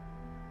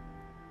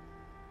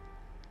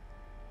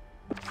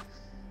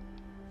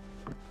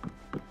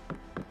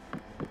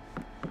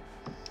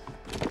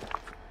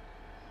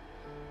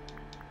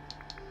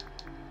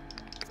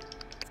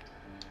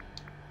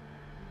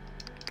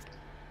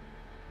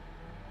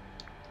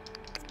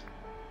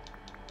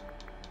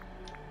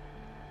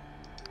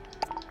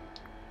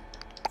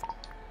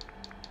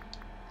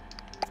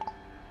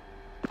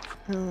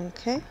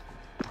 Okay.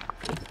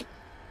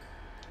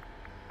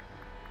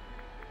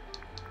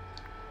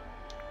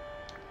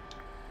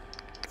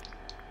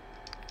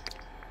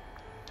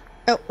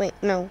 Oh, wait,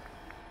 no.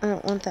 I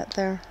don't want that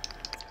there.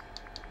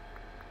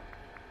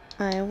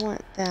 I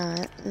want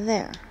that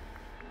there.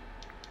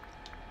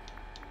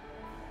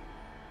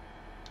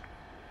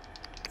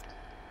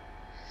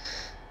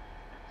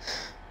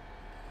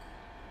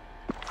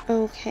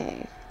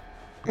 Okay.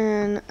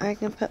 And I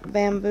can put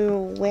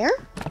bamboo where?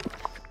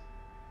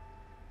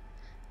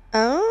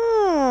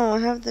 Oh, I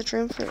have the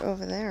dream fruit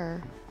over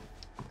there.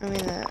 I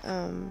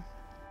mean,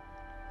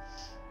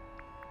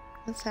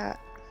 what's that?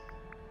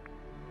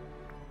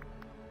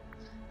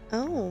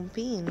 Oh,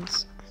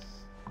 beans.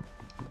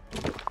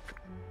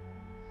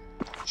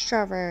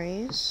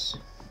 Strawberries.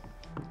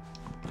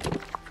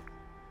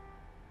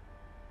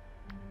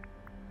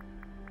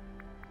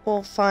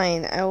 Well,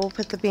 fine. I will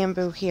put the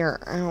bamboo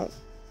here. I don't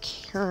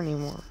care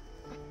anymore.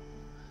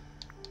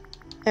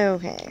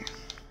 Okay.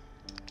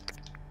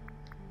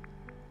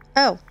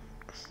 Oh.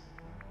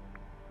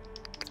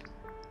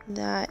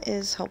 That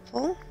is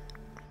helpful.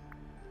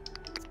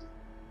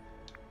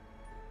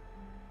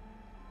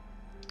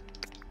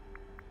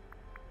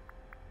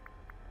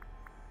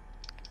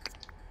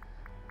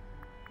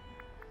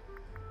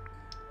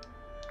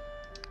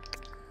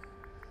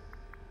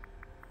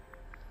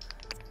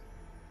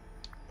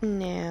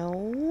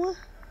 No.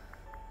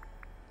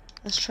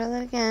 Let's try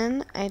that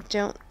again. I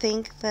don't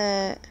think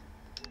that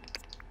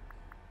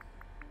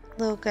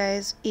little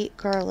guys eat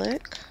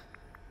garlic.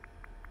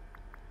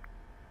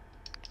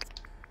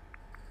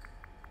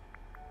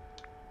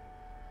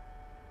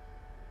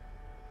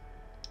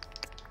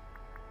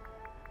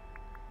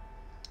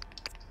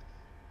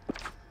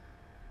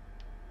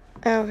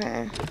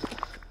 Okay.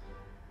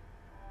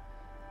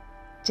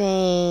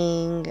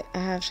 Dang. I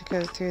have to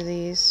go through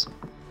these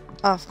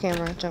off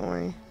camera, don't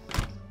worry.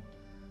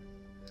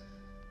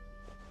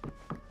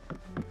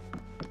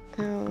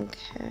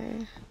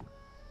 Okay.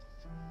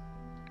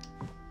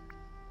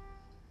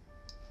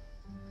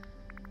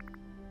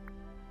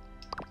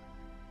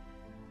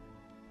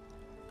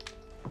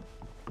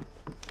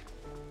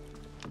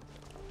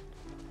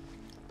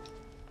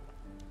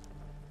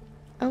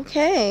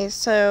 Okay,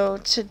 so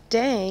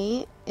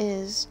today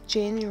is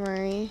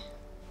January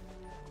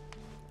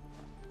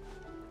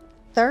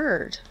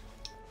 3rd.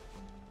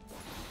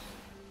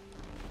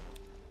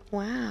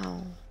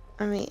 Wow.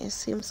 I mean, it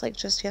seems like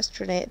just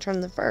yesterday it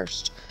turned the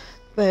 1st.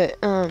 But,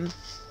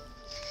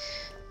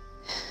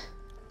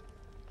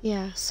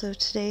 yeah, so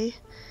today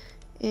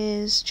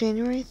is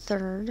January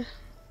 3rd.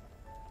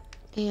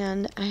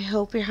 And I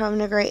hope you're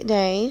having a great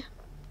day.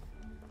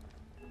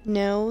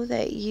 Know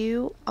that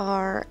you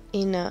are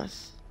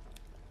enough.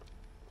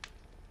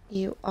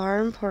 You are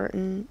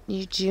important.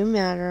 You do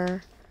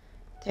matter.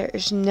 There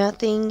is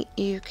nothing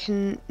you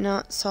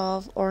cannot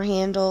solve or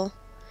handle.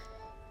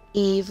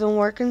 Even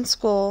work in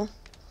school.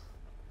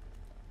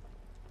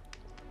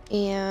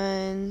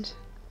 And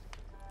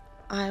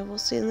I will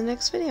see you in the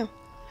next video.